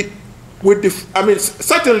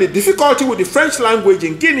 certainly difficulty with the French language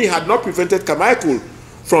in Guinea had not prevented Carmichael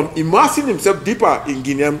from immersing himself deeper in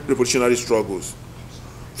Guinean revolutionary struggles.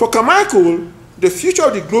 For Carmichael, the future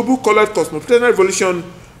of the global colored cosmopolitan revolution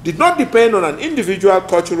did not depend on an individual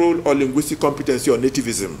cultural or linguistic competency or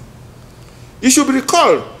nativism. It should be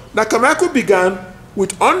recalled that Carmichael began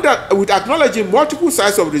with acknowledging multiple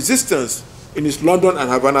sides of resistance in his London and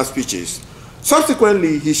Havana speeches.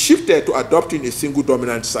 Subsequently, he shifted to adopting a single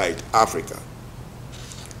dominant side, Africa.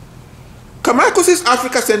 Carmichael's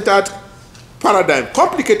Africa-centered paradigm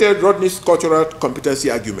complicated Rodney's cultural competency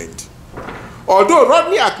argument. Although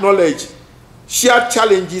Rodney acknowledged shared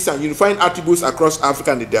challenges and unifying attributes across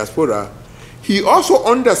Africa and the diaspora, he also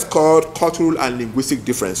underscored cultural and linguistic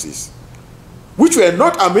differences, which were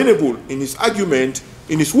not amenable in his argument,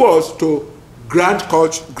 in his words, to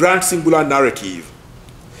grand singular narrative.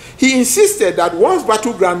 He insisted that one's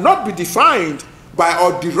battleground not be defined by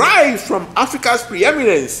or derived from Africa's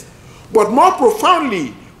preeminence, but more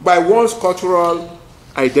profoundly by one's cultural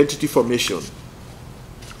identity formation.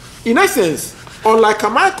 In essence, unlike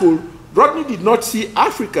Carmichael, Rodney did not see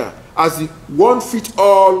Africa as the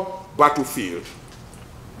one-fit-all battlefield.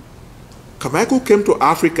 Carmichael came to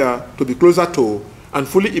Africa to be closer to and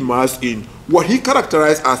fully immersed in what he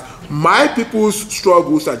characterized as my people's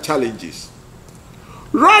struggles and challenges.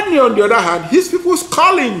 Rodney, on the other hand, his people's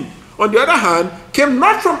calling, on the other hand, came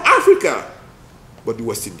not from Africa, but the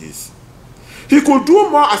West Indies. He could do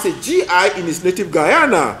more as a GI in his native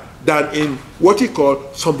Guyana than in what he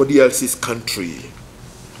called somebody else's country.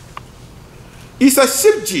 Issa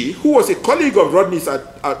Shibji, who was a colleague of Rodney's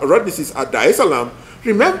at Dar es Salaam,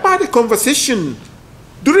 remembered the conversation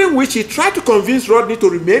during which he tried to convince Rodney to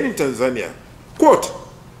remain in Tanzania. Quote,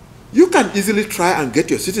 "You can easily try and get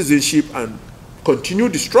your citizenship and continue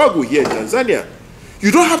the struggle here in Tanzania. You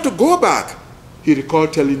don't have to go back," he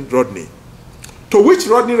recalled telling Rodney. To which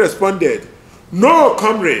Rodney responded, "No,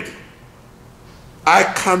 comrade, I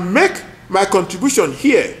can make my contribution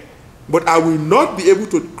here, but I will not be able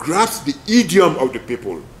to grasp the idiom of the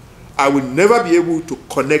people. I will never be able to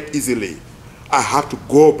connect easily. I have to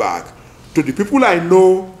go back to the people I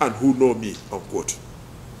know and who know me," unquote.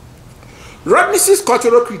 Rodney's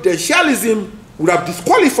cultural credentialism would have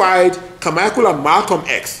disqualified Carmichael and Malcolm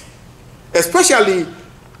X, especially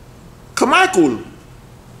Carmichael,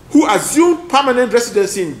 who assumed permanent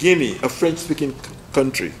residency in Guinea, a French-speaking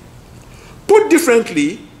country. Put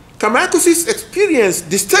differently, Carmichael's experience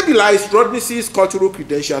destabilized Rodney's cultural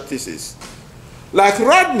credential thesis. Like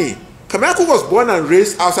Rodney, Carmichael was born and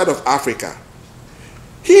raised outside of Africa.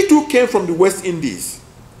 He too came from the West Indies.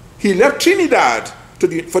 He left Trinidad for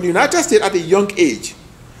the United States at a young age.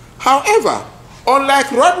 However,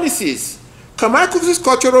 unlike Rodney's, Carmichael's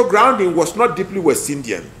cultural grounding was not deeply West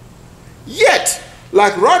Indian. Yet,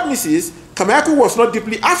 like Rodney's, Carmichael was not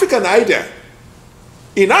deeply African either.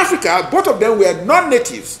 In Africa, both of them were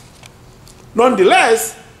non-natives.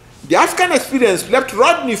 Nonetheless, the African experience left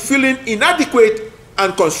Rodney feeling inadequate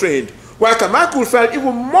and constrained, while Carmichael felt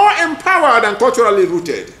even more empowered and culturally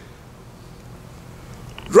rooted.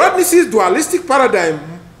 Rodney's dualistic paradigm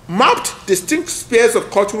mapped distinct spheres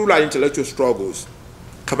of cultural and intellectual struggles.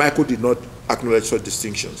 Carmichael did not acknowledge such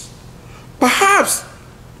distinctions. Perhaps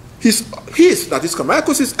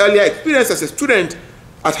Carmichael's earlier experience as a student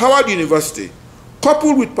at Howard University,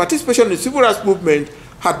 coupled with participation in the civil rights movement,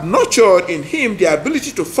 had nurtured in him the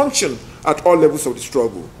ability to function at all levels of the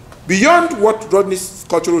struggle. beyond what Rodney's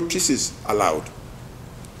cultural thesis allowed.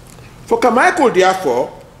 For Carmichael,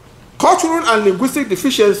 therefore, cultural and linguistic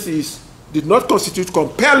deficiencies did not constitute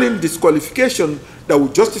compelling disqualification that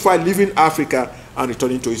would justify leaving Africa and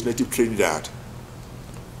returning to his native Trinidad.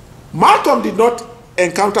 Malcolm did not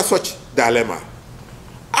encounter such dilemma.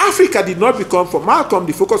 Africa did not become for Malcolm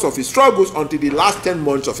the focus of his struggles until the last 10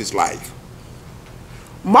 months of his life.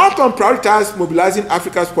 Malcolm prioritized mobilizing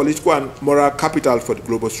Africa's political and moral capital for the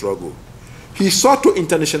global struggle. He sought to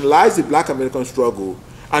internationalize the Black American struggle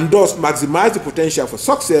and thus maximize the potential for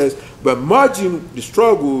success by merging the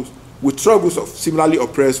struggles with struggles of similarly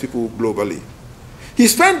oppressed people globally. He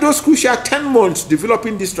spent those crucial 10 months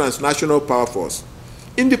developing this transnational power force.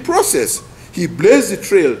 In the process, he blazed the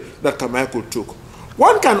trail that Carmichael took.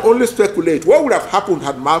 One can only speculate what would have happened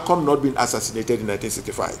had Malcolm not been assassinated in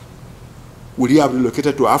 1965. Would he have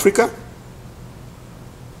relocated to Africa,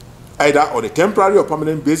 either on a temporary or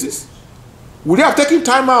permanent basis? Would he have taken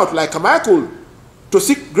time out, like Carmichael, to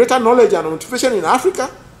seek greater knowledge and motivation in Africa?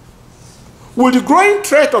 Will the growing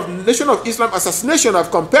threat of Nation of Islam assassination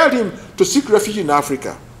have compelled him to seek refuge in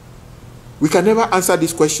Africa? We can never answer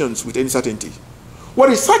these questions with any certainty. What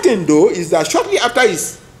is certain, though, is that shortly after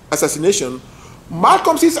his assassination,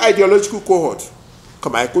 Malcolm's ideological cohort,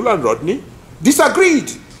 Carmichael and Rodney,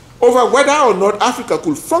 disagreed over whether or not Africa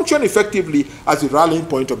could function effectively as a rallying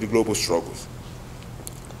point of the global struggles.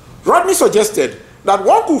 Rodney suggested that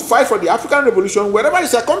one could fight for the African Revolution wherever the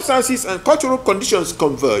circumstances and cultural conditions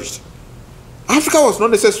converged. Africa was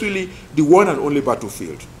not necessarily the one and only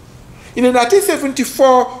battlefield. In a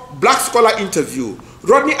 1974 Black Scholar interview,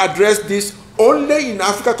 Rodney addressed this only in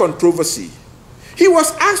Africa controversy. He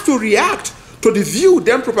was asked to react to the view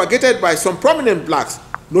then propagated by some prominent blacks,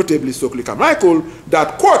 notably Stokely Carmichael,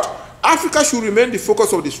 that, quote, Africa should remain the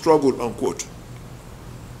focus of the struggle, unquote.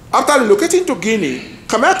 After relocating to Guinea,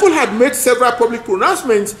 Carmichael had made several public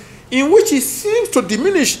pronouncements in which he seems to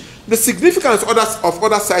diminish the significance of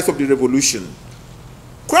other sides of the revolution.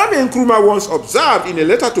 Kwame Nkrumah once observed in a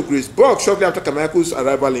letter to Grace Burke shortly after Carmichael's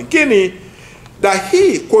arrival in Guinea that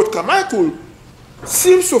he, quote, Carmichael,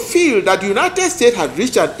 seems to feel that the United States had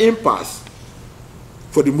reached an impasse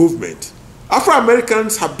for the movement.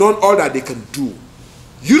 Afro-Americans have done all that they can do.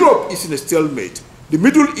 Europe is in a stalemate. The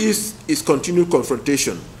Middle East is continued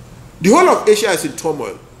confrontation. The whole of Asia is in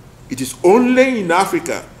turmoil. It is only in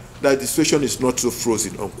Africa that the situation is not so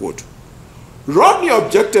frozen, unquote. Rodney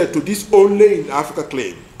objected to this only in Africa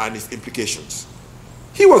claim and its implications.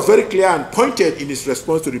 He was very clear and pointed in his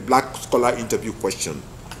response to the Black Scholar interview question.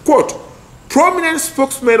 Quote, prominent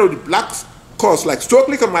spokesmen of the Black cause like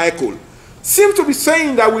Stokely Carmichael seem to be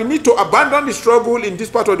saying that we need to abandon the struggle in this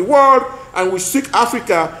part of the world and we seek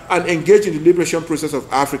Africa and engage in the liberation process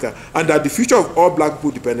of Africa, and that the future of all black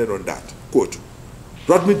people depended on that. Quote,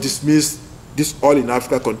 Rodney dismissed this only in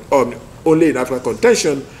Africa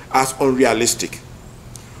contention as unrealistic.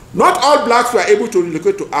 Not all blacks were able to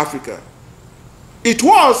relocate to Africa. It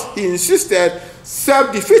was, he insisted,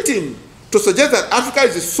 self-defeating to suggest that Africa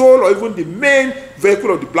is the sole or even the main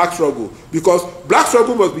vehicle of the black struggle, because black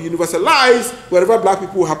struggle must be universalized wherever black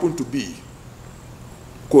people happen to be.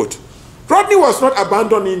 Quote, Rodney was not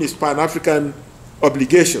abandoning his Pan-African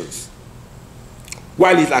obligations.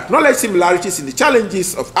 While he acknowledged similarities in the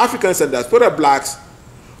challenges of Africans and diaspora blacks,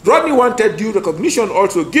 Rodney wanted due recognition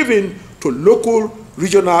also given to local,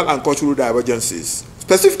 regional, and cultural divergences,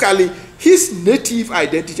 specifically his native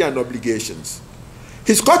identity and obligations.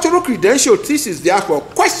 His cultural credential thesis therefore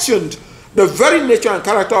questioned the very nature and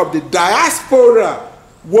character of the diaspora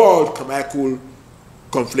world Carmichael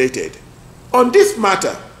conflated. On this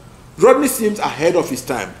matter, Rodney seems ahead of his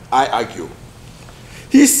time, I argue.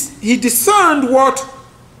 He discerned what,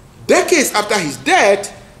 decades after his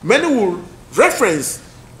death, many will reference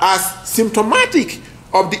as symptomatic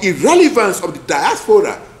of the irrelevance of the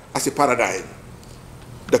diaspora as a paradigm.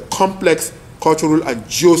 The complex cultural and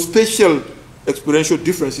geospatial experiential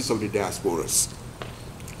differences of the diasporas.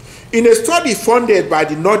 In a study funded by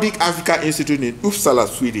the Nordic Africa Institute in Uppsala,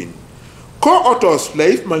 Sweden, co-authors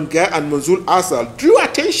Leif Manger and Manzul Asal drew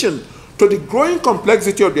attention to the growing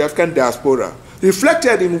complexity of the African diaspora,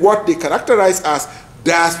 reflected in what they characterize as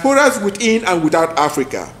diasporas within and without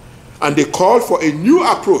Africa, and they called for a new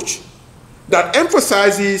approach that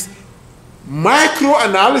emphasizes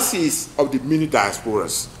micro-analysis of the mini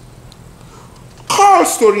diasporas.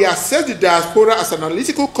 Carl's story assessed the diaspora as an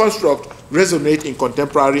analytical construct resonate in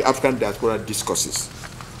contemporary African diaspora discourses.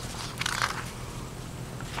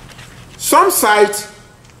 Some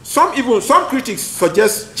critics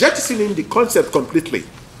suggest jettisoning the concept completely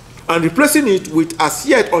and replacing it with as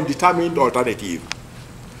yet undetermined alternative.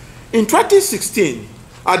 In 2016,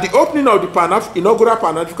 At the opening of the inaugural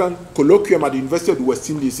Pan-African Colloquium at the University of the West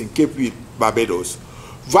Indies in Cape Verde, Barbados,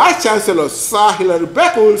 Vice Chancellor Sir Hilary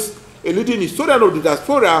Beckles, a leading historian of the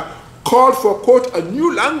diaspora, called for, quote, a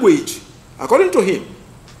new language. According to him,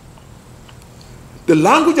 the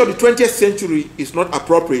language of the 20th century is not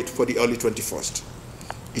appropriate for the early 21st.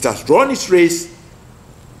 It has run its race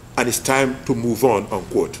and it's time to move on,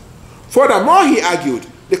 unquote. Furthermore, he argued,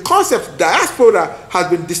 the concept diaspora has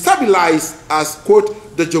been destabilized as,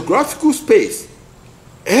 quote, the geographical space.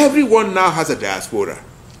 Everyone now has a diaspora.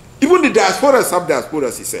 Even the diasporas have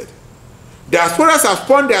diasporas, he said. Diasporas have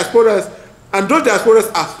spawned diasporas, and those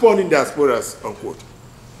diasporas are spawning diasporas, unquote.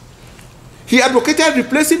 He advocated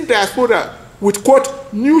replacing diaspora with,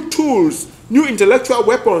 quote, new tools, new intellectual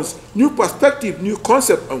weapons, new perspective, new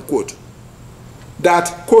concept, unquote, that,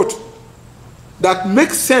 quote, that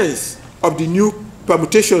makes sense of the new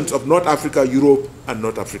permutations of North Africa, Europe, and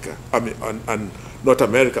North Africa, and North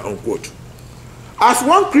America, unquote. As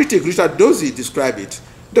one critic, Richard Dozy, described it,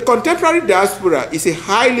 the contemporary diaspora is a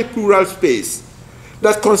highly plural space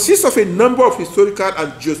that consists of a number of historical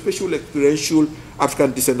and geospatial experiential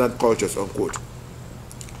African descendant cultures, unquote.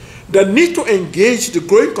 The need to engage the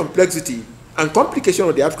growing complexity and complication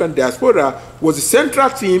of the African diaspora was the central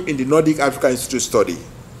theme in the Nordic Africa Institute study.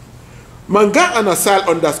 Manga and Asal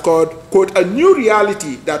underscored, quote, a new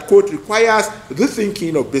reality that, quote, requires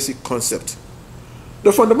rethinking of basic concepts.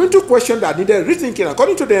 The fundamental questions that needed rethinking,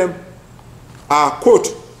 according to them, are, quote,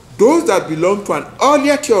 those that belong to an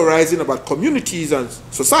earlier theorizing about communities and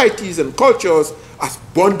societies and cultures as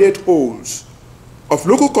bonded wholes, of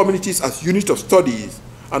local communities as units of studies,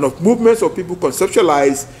 and of movements of people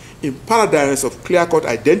conceptualized in paradigms of clear-cut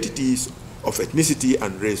identities of ethnicity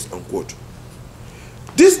and race, unquote.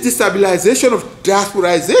 This destabilization of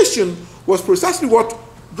diasporization was precisely what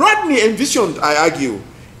Rodney envisioned, I argue,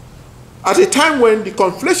 at a time when the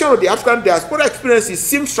conflation of the African diaspora experiences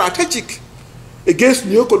seemed strategic against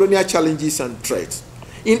neo-colonial challenges and threats.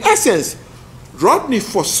 In essence, Rodney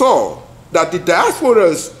foresaw that the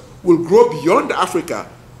diasporas will grow beyond Africa,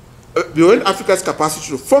 beyond Africa's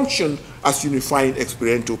capacity to function as unifying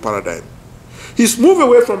experiential paradigm. His move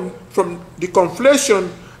away from the conflation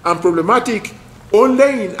and problematic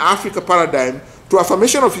only in Africa paradigm to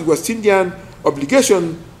affirmation of his West Indian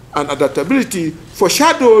obligation and adaptability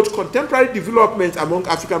foreshadowed contemporary developments among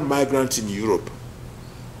African migrants in Europe.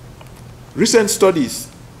 Recent studies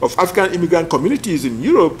of African immigrant communities in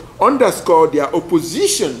Europe underscore their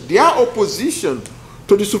opposition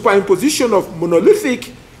to the superimposition of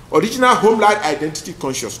monolithic original homeland identity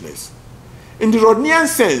consciousness. In the Rodneyan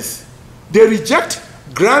sense, they reject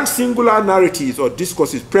grand singular narratives or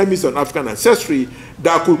discourses premised on African ancestry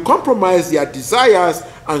that could compromise their desires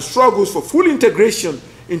and struggles for full integration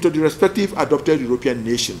into the respective adopted European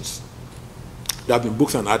nations. There have been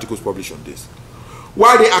books and articles published on this.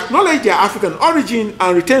 While they acknowledge their African origin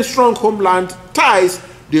and retain strong homeland ties,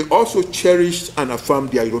 they also cherished and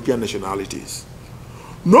affirmed their European nationalities.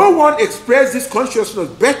 No one expressed this consciousness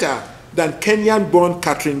better than Kenyan-born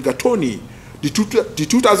Catherine Gatoni, the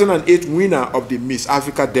 2008 winner of the Miss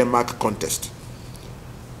Africa Denmark contest.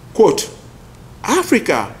 Quote,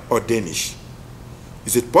 Africa or Danish?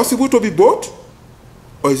 Is it possible to be both?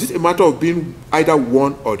 Or is it a matter of being either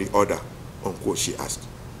one or the other? Unquote, she asked.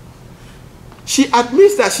 She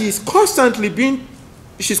admits that she's constantly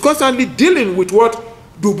dealing with what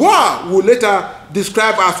Dubois will later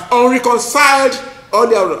describe as unreconciled,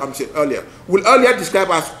 will earlier describe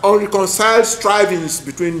as unreconciled strivings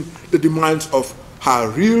between the demands of her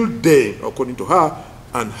real Dane, according to her,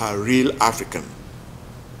 and her real African.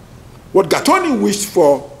 What Gatoni wished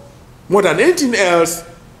for more than anything else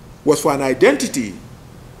was for an identity,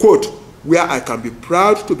 quote, where I can be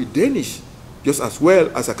proud to be Danish, just as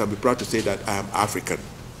well as I can be proud to say that I am African,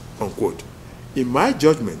 unquote. In my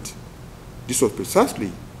judgment, this was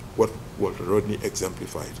precisely what Rodney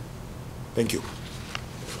exemplified. Thank you.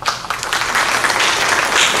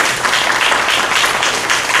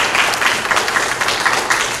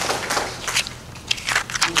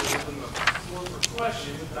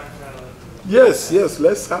 Yes,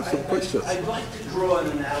 let's have some questions. I'd like to draw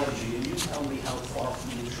an analogy, and you tell me how far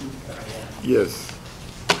from the truth I am. Yes.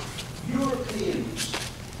 Europeans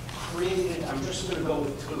created, I'm just going to go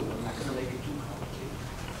with two, I'm not going to make it too complicated.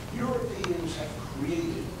 Europeans have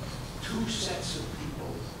created two sets of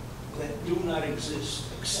people that do not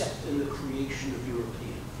exist except in the creation of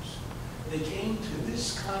Europeans. They came to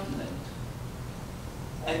this continent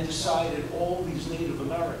and decided all these Native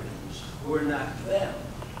Americans were not them,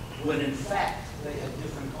 when in fact they had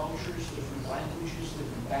different cultures, different languages,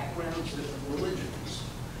 different backgrounds, different religions.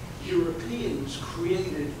 Europeans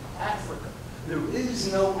created Africa. There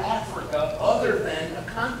is no Africa other than a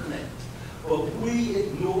continent. But we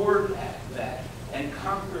ignored that and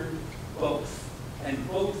conquered both. And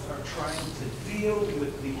both are trying to deal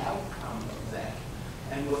with the outcome of that.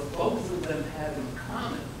 And what both of them have in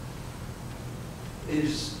common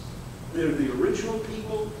is they're the original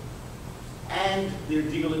people and their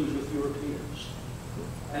dealings with Europeans.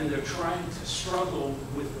 And they're trying to struggle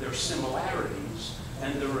with their similarities,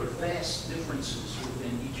 and there are vast differences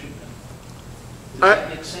within each of them. Does that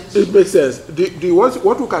make sense? It makes sense.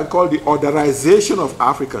 What we can call the orderization of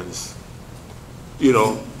Africans, you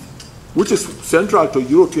know, which is central to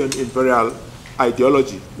European imperial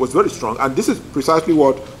ideology, was very strong. And this is precisely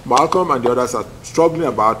what Malcolm and the others are struggling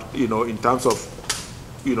about, you know, in terms of,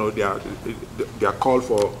 you know, their call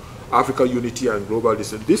for African unity and global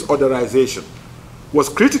decision. This orderization was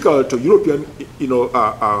critical to European, you know,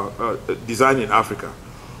 design in Africa.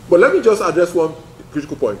 But let me just address one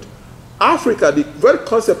critical point. Africa, the very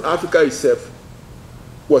concept Africa itself,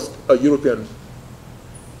 was a European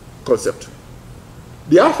concept.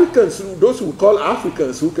 The Africans, those who call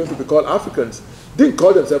Africans, who came to be called Africans, didn't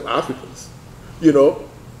call themselves Africans. You know,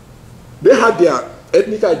 they had their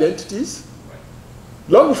ethnic identities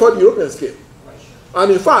long before the Europeans came. And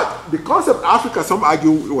in fact, the concept Africa, some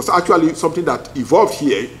argue, was actually something that evolved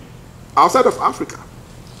here, outside of Africa.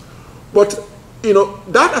 But, you know,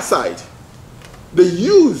 that aside, the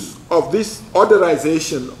use of this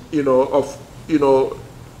orderization, you know, of, you know,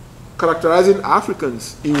 characterizing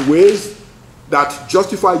Africans in ways that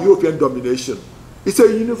justify European domination, it's a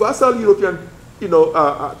universal European, you know,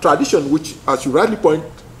 tradition, which, as you rightly point,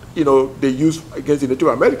 you know, they use against the Native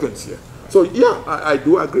Americans here. So yeah, I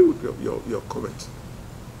do agree with your comments.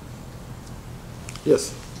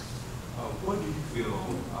 Yes. What do you feel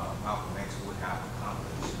Malcolm X would have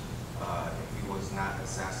accomplished if he was not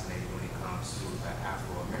assassinated when it comes to the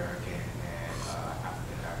Afro-American and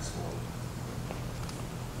African diaspora?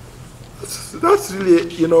 That's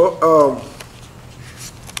really, you know,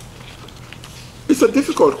 it's a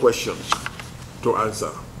difficult question to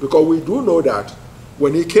answer, because we do know that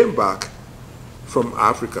when he came back from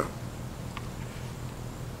Africa,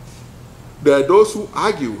 there are those who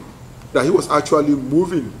argue that he was actually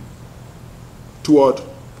moving toward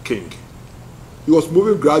king. He was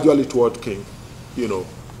moving gradually toward king, you know.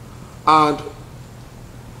 And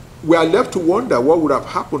we are left to wonder what would have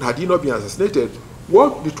happened had he not been assassinated.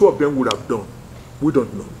 What the two of them would have done, we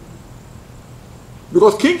don't know.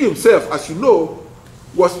 Because King himself, as you know,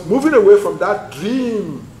 was moving away from that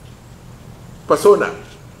dream persona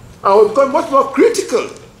and was becoming much more critical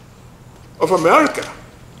of America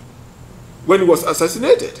when he was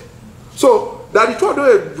assassinated. So that the two of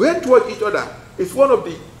them went toward each other. It's one of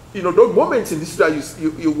the, you know, those moments in history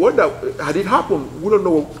that you wonder, had it happened, we don't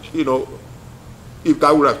know, you know, if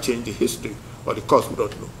that would have changed the history or the course, we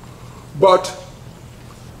don't know. But,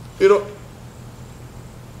 you know,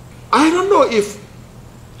 I don't know if,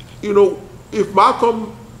 you know, if Malcolm,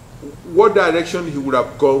 what direction he would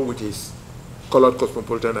have gone with his colored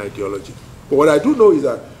cosmopolitan ideology. But what I do know is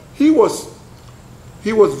that he was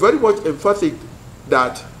very much emphatic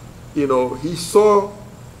that, you know, he saw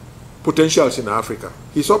potentials in Africa.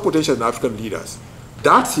 He saw potential in African leaders.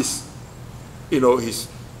 That's his, you know, his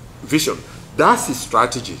vision. That's his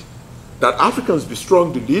strategy. That Africans be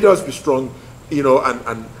strong, the leaders be strong, you know,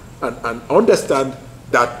 and understand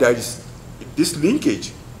that there is this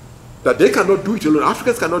linkage, that they cannot do it alone.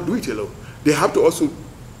 Africans cannot do it alone. They have to also,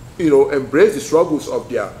 you know, embrace the struggles of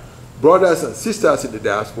their brothers and sisters in the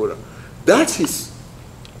diaspora. That's his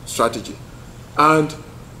strategy. And,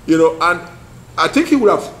 you know, and I think he would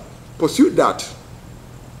have pursued that,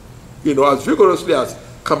 you know, as vigorously as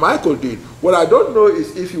Carmichael did. What I don't know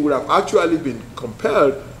is if he would have actually been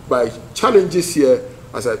compelled by challenges here,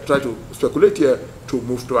 as I try to speculate here, to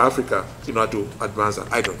move to Africa in order to advance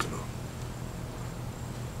that. I don't know.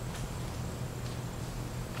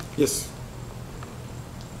 Yes.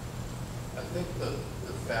 I think the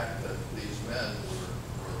fact that these men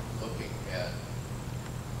were looking at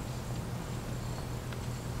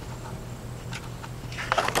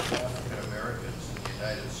African Americans in the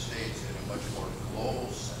United States in a much more global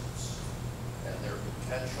sense and their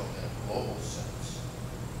potential in a global sense,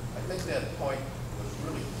 I think that point was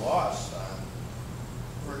really lost on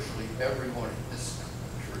virtually everyone in this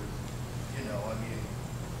country. You know, I mean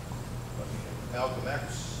Malcolm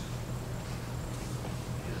X,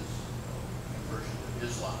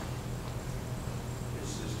 Islam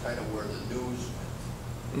is kind of where the news went.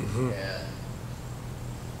 Mm-hmm. And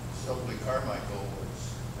Stokely Carmichael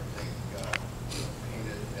was, I think,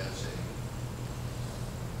 painted as a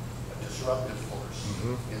disruptive force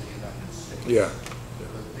in the United States. Yeah. But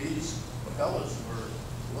these fellows who are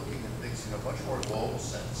looking at things in a much more global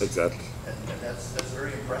sense. Exactly. And that's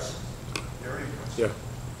very impressive. Very impressive. Yeah.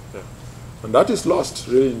 Yeah. And that is lost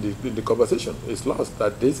really in the conversation. It's lost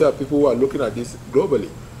that these are people who are looking at this globally,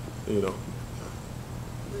 you know.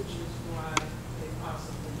 Which is why they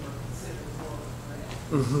possibly were considered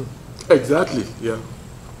global threats. Exactly, yeah.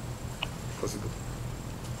 Possible.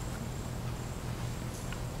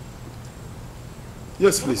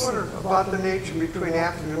 Yes, please. I wonder about the nature between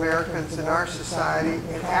African Americans in our society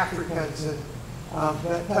and Africans, and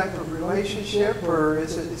that type of relationship, or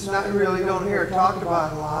is it? It's not really, don't hear it talked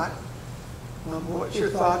about a lot. What's your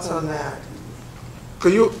thoughts on that?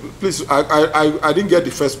 Can you please? I didn't get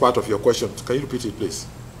the first part of your question. Can you repeat it, please?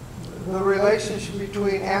 The relationship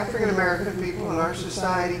between African American people in our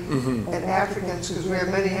society and Africans, because we have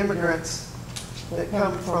many immigrants that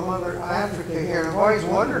come from other Africa here. And I've always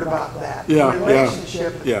wondered about that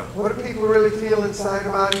relationship. Yeah. What do people really feel inside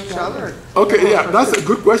about each other? Okay, yeah, that's a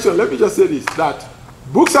good question. Let me just say this, that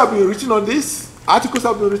books have been written on this, articles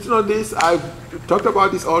have been written on this, I've talked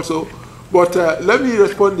about this also, but let me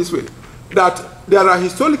respond this way, that there are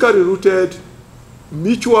historically rooted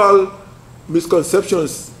mutual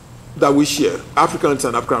misconceptions that we share, Africans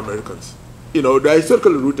and African Americans. You know, they're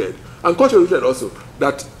historically rooted, and culturally rooted also,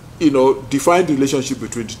 that, you know, define the relationship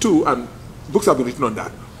between the two, and books have been written on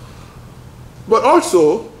that. But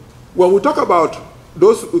also, when we talk about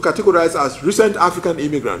those we categorize as recent African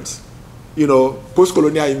immigrants, you know,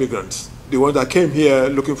 post-colonial immigrants, the ones that came here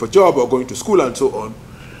looking for a job or going to school and so on,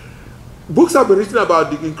 books have been written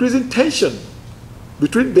about the increasing tension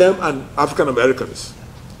between them and African Americans,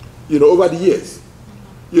 you know, over the years.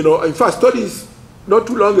 You know, in fact, studies not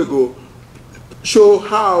too long ago show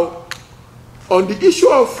how on the issue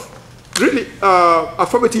of really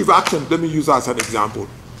affirmative action, let me use that as an example,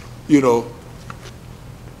 you know,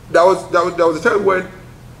 there was a time when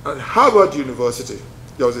at Harvard University,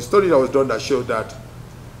 there was a study that was done that showed that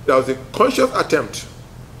there was a conscious attempt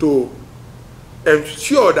to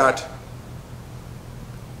ensure that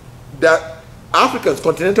Africans,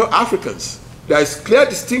 continental Africans, there is clear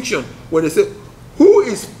distinction when they say who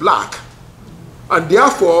is black, and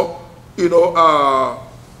therefore, you know,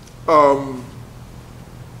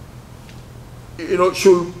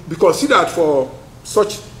 should be considered for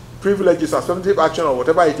such privileges, affirmative action, or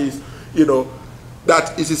whatever it is, you know,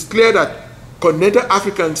 that it is clear that continental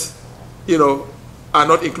Africans, you know, are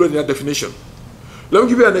not included in that definition. Let me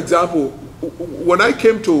give you an example. When I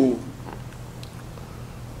came to,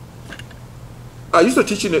 I used to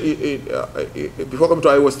teach before coming to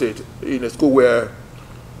Iowa State, in a school where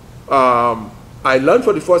I learned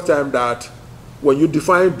for the first time that when you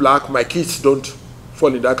define black, my kids don't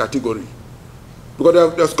fall in that category.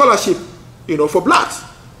 Because there's scholarship, you know, for blacks.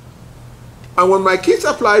 And when my kids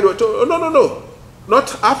applied, they told, oh, no,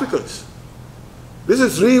 not Africans. This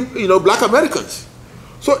is real, you know, black Americans.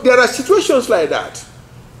 So there are situations like that,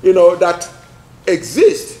 you know, that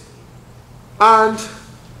exist. And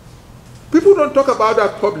people don't talk about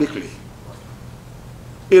that publicly.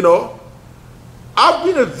 You know, I've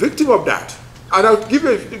been a victim of that. And I'll give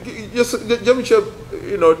you, just let me share,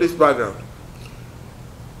 you know, this background.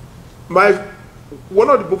 One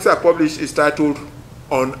of the books I published is titled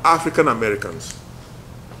On African Americans.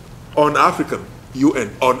 On African,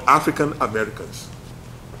 UN, On African Americans.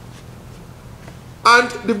 And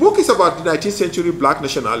the book is about the 19th century black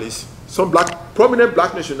nationalists, some prominent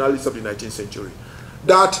black nationalists of the 19th century,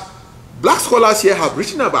 that black scholars here have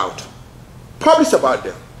written about, published about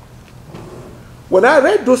them. When I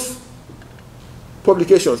read those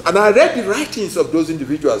publications, and I read the writings of those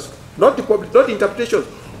individuals, not the interpretations,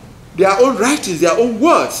 their own writings, their own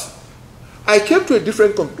words, I came to a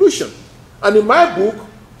different conclusion. And in my book,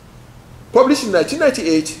 published in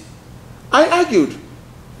 1998, I argued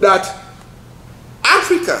that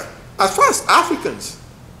Africa, as far as Africans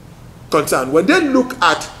concerned, when they look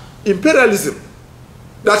at imperialism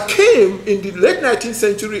that came in the late 19th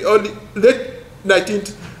century, early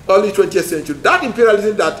 20th century, that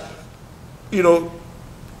imperialism that, you know,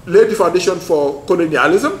 laid the foundation for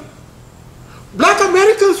colonialism, black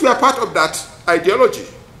Americans were part of that ideology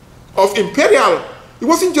of imperial. It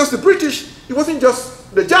wasn't just the British, it wasn't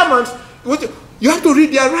just the Germans. You have to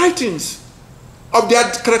read their writings of their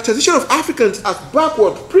characterization of Africans as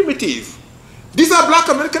backward, primitive. These are black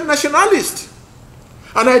American nationalists.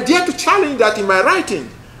 And I dare to challenge that in my writing.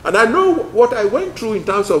 And I know what I went through in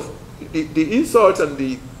terms of the insults and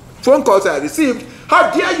the phone calls I received.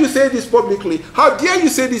 How dare you say this publicly? How dare you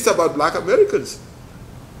say this about black Americans?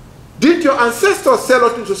 Didn't your ancestors sell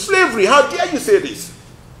us into slavery? How dare you say this?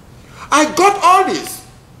 I got all this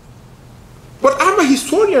But I'm a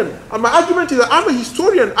historian, and my argument is that I'm a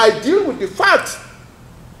historian. I deal with the facts,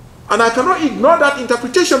 and I cannot ignore that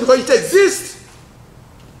interpretation because it exists.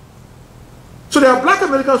 So there are black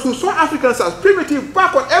Americans who saw Africans as primitive,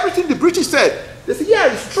 backward, everything the British said. They say,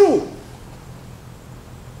 yeah, it's true.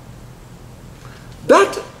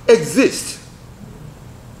 That exists.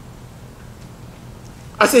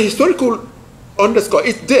 As a historical underscore,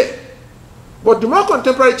 it's there. But the more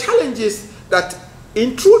contemporary challenge is that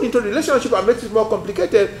intrude into the relationship and makes it more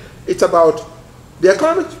complicated. It's about the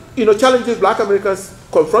economic, challenges black Americans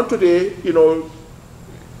confront today.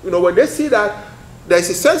 When they see that, there's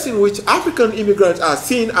a sense in which African immigrants are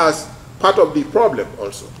seen as part of the problem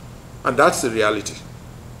also. And that's the reality.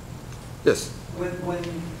 Yes? When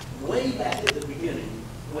way back at the beginning,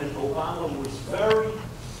 when Obama was very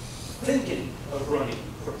thinking of running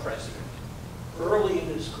for president, early in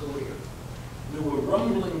his career, there were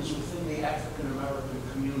rumblings within the African-American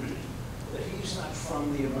community that he's not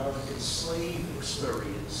from the American slave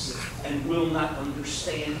experience and will not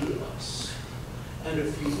understand us. And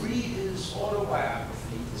if you read his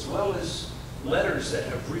autobiography, as well as letters that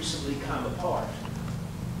have recently come apart,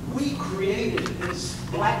 we created his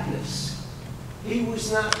blackness. He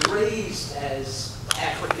was not raised as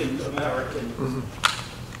African-American. Mm-hmm.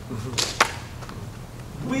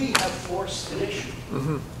 Mm-hmm. We have forced an issue.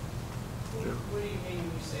 Mm-hmm. What do you mean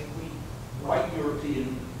when you say we? White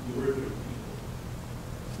European people.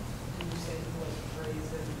 And you say he wasn't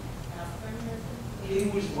raised as African American? He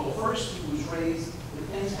was, well, first he was raised,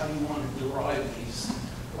 depends how you want to derive these.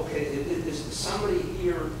 Okay, is somebody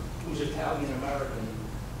here who's Italian American,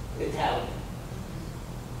 Italian.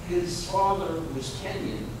 His father was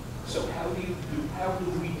Kenyan, so how do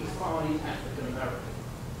we define African American?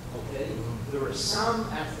 Okay, there are some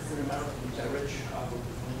African Americans, I read Chicago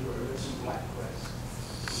Defender, I read some black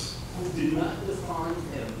press, who did not define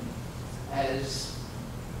him as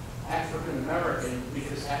African American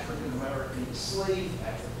because African American is slave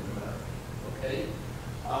African American. Okay,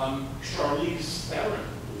 Charlize Theron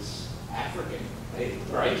was African,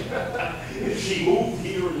 right? If she moved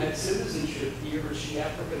here and had citizenship here, is she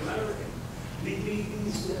African American?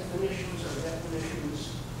 These definitions are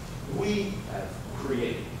definitions we have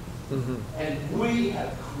created. Mm-hmm. And we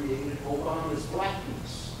have created Obama's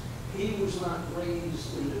blackness. He was not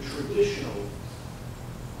raised in the traditional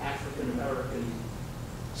African American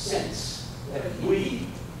sense that we.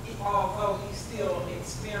 Although he still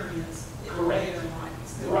experienced it Correct. later in life. He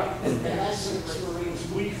still Right, and experienced that's an experience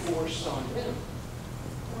we forced on him.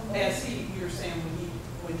 As you're saying,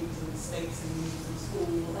 when he was in the States and he was in school.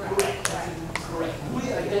 Correct. Correct. We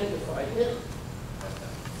identified him.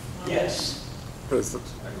 Yes. Mr.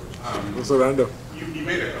 Randall. You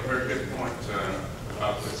made a very good point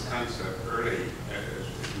about this concept early as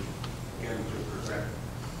you began to present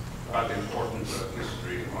about the importance of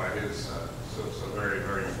history and why it is so very,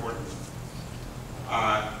 very important,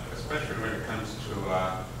 especially when it comes to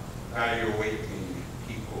evaluating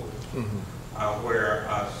people, Mm-hmm. where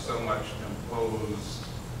so much imposed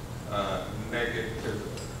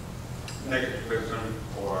negativism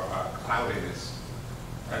or cloudiness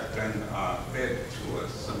has been fed to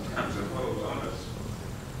us, sometimes imposed on us,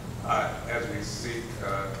 as we seek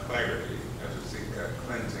clarity, as we seek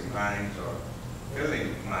cleansing minds or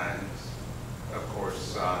filling minds. Of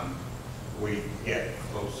course, we get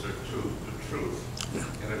closer to the truth.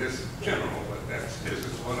 And it is general, but this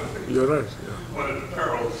is one of the You're right. Yeah. one of the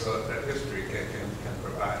perils that history can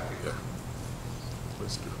provide. Yeah.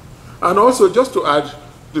 That's true. And also, just to add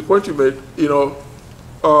the point you made,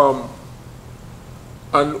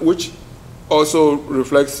 and which also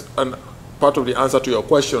reflects an part of the answer to your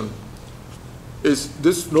question, is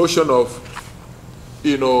this notion of,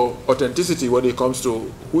 authenticity when it comes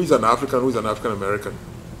to who is an African, who is an African American.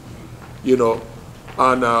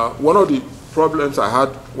 And one of the problems I had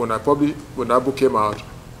when that book came out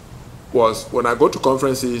was when I go to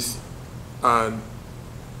conferences and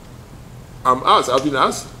I've been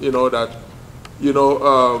asked, that,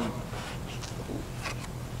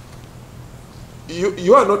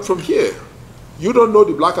 you are not from here. You don't know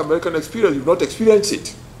the Black American experience. You've not experienced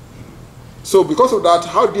it. So because of that,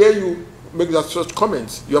 how dare you make such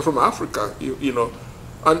comments? You are from Africa,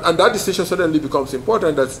 and that distinction suddenly becomes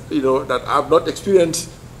important. That that I've not experienced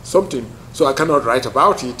something, so I cannot write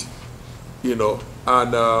about it. And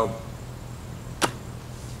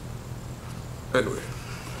anyway.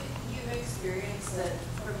 You've experienced it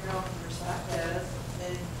from your own perspective,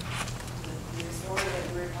 and the story that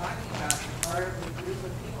we're talking about, you're part of a group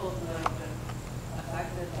of people who have been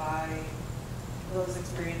affected by those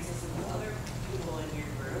experiences and other people in your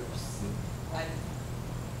groups. And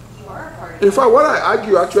you are a part of In fact, what I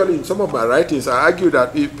argue actually in some of my writings, I argue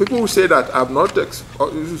that if people who say that I've not, say,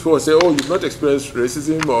 oh, you've not experienced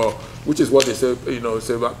racism, or which is what they say,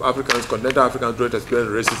 say Africans, continental Africans don't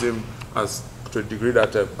experience racism as to a degree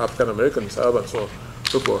that African Americans have, and so on,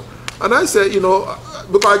 so forth. And I say,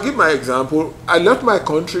 because I give my example, I left my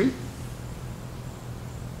country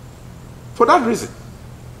for that reason.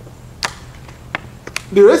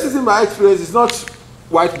 The racism I experience is not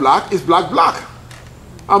white-black, it's black-black.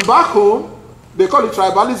 And back home, they call it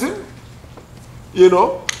tribalism,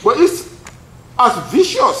 but it's as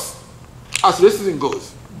vicious as racism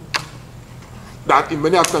goes, that in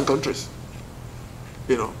many African countries,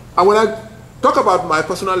 And when I talk about my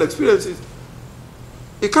personal experiences,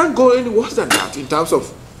 it can't go any worse than that in terms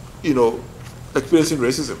of, experiencing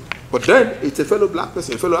racism. But then it's a fellow black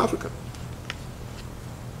person, a fellow African.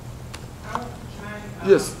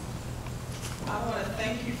 Yes. I want to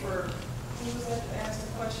thank you for, who was that that asked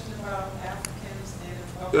a question about Africans and,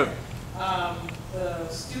 Yeah. The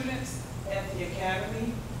students at the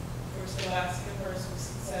academy for Scholastic and Personal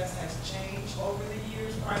Success has changed over the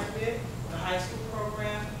years quite a bit, the high school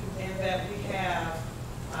program, and that we have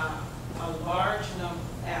a large number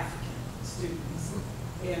of African students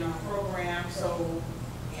in our program. So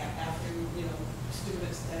after,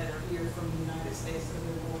 students that are here from the United States that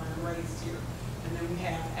were born and raised here. And then we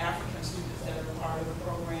have African students that are part of the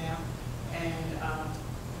program. And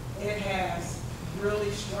it has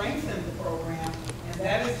really strengthened the program. And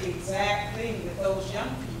that is the exact thing that those young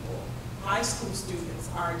people, high school students,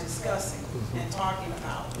 are discussing and talking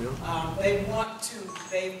about. They want to,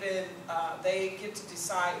 they get to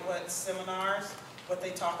decide what seminars, what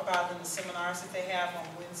they talk about in the seminars that they have on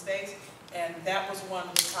Wednesdays. And that was one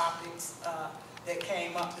of the topics that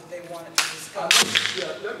came up that they wanted to discuss.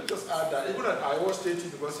 Yeah, let me just add that even at Iowa State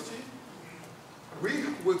University,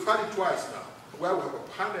 we've had it twice now, where we have a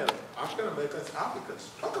panel of African Americans and Africans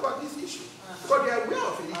talk about this issue. Because they are aware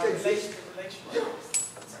of it. It exists. Yeah.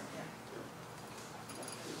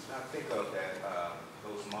 I think of that,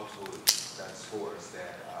 those multiple scores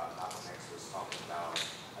that Malcolm X was talking about.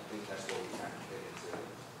 I think that's what we kind of get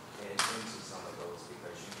into some of those,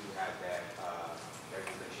 because you do have that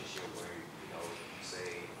relationship where you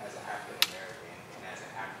say, as an African American and as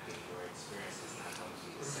an African, your experience is not going to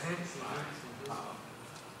be the same as mine.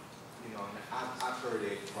 And I've heard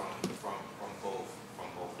it from both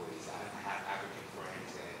ways. I have African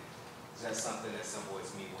friends, and that's something that some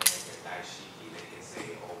boys meet when they get daishiki. They can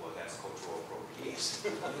say, "Oh, well, that's cultural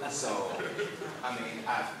appropriation." So, I mean,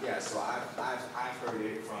 I've heard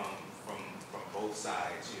it from both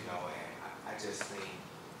sides, and I just think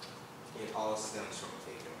it all stems from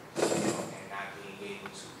ignorance, and not being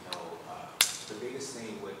able to know. The biggest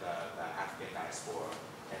thing with the African diaspora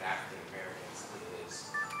and African Americans is,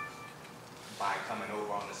 by coming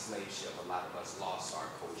over on the slave ship, a lot of us lost our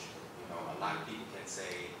culture. A lot of people can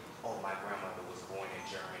say, "Oh, my grandmother was born in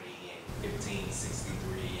Germany in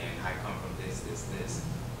 1563, and I come from this,"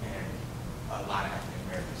 and a lot of African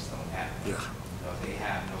Americans don't have that. Yeah. They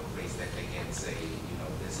have no place that they can say,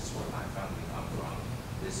 this is where my family come from,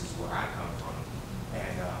 this is where I come from.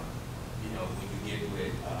 And, when you get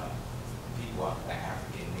with people of the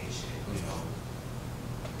African nation,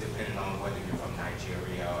 depending on whether you're from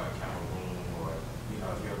Nigeria or Cameroon, or,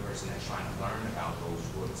 if you're a person that's trying to learn about those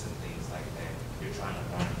roots and things like that, you're trying to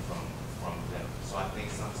learn from them. So I think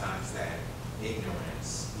sometimes that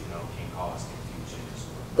ignorance, can cause confusion as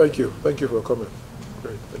well. Thank you. Thank you for coming.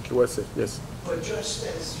 Great. Thank you. What's it? Yes. But just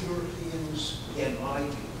as Europeans, in my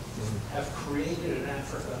view, have created an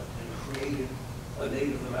Africa and created a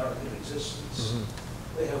Native American existence,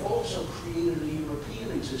 they have also created a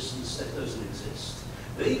European existence that doesn't exist.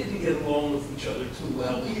 They didn't get along with each other too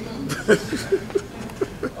well either.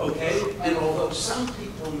 Okay? And although some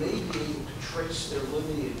people may be able to trace their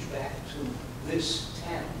lineage back to this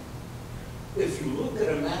town, if you look at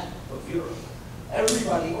a map of Europe,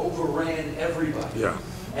 everybody overran everybody. Yeah.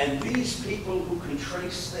 And these people who can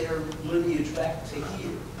trace their lineage back to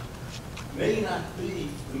here may not be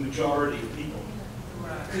the majority of people.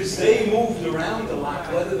 Because they moved around a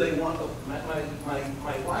lot, whether they want to.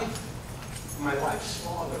 My wife's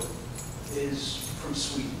father is from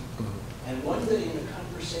Sweden. And one day in a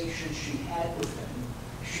conversation she had with him,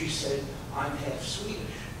 she said, "I'm half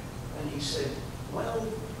Swedish." And he said, "Well,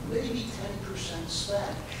 maybe 10%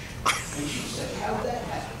 Spanish." And she said, "How'd that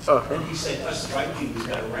happen?" And he said, "Us Vikings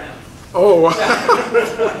got around." Oh, wow.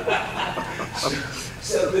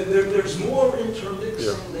 So there's more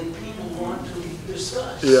intermixing than people want to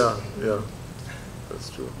discuss. Yeah, that's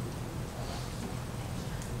true.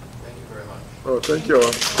 Thank you very much. Oh, thank you.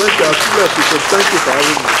 Thank you. I really appreciate it. Thank you for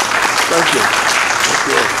having me. Thank you.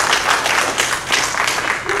 Thank you.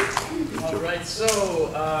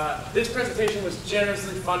 So, this presentation was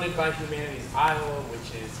generously funded by Humanities Iowa,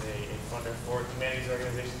 which is a funder for humanities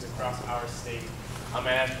organizations across our state. And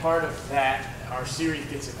as part of that, our series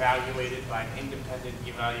gets evaluated by an independent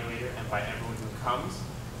evaluator and by everyone who comes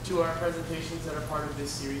to our presentations that are part of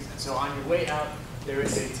this series. And so on your way out, there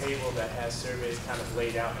is a table that has surveys kind of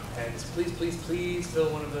laid out in pens. Please, please, please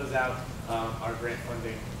fill one of those out. Our grant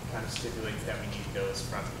funding kind of stipulates that we need those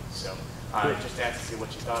from you. So just ask to see what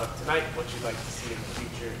you thought of tonight, what you'd like to see in the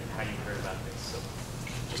future, and how you heard about this. So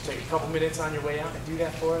just take a couple minutes on your way out and do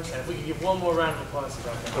that for us. And if we can give one more round of applause to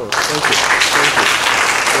Dr. Oh, thank you. Thank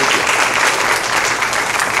you. Thank you.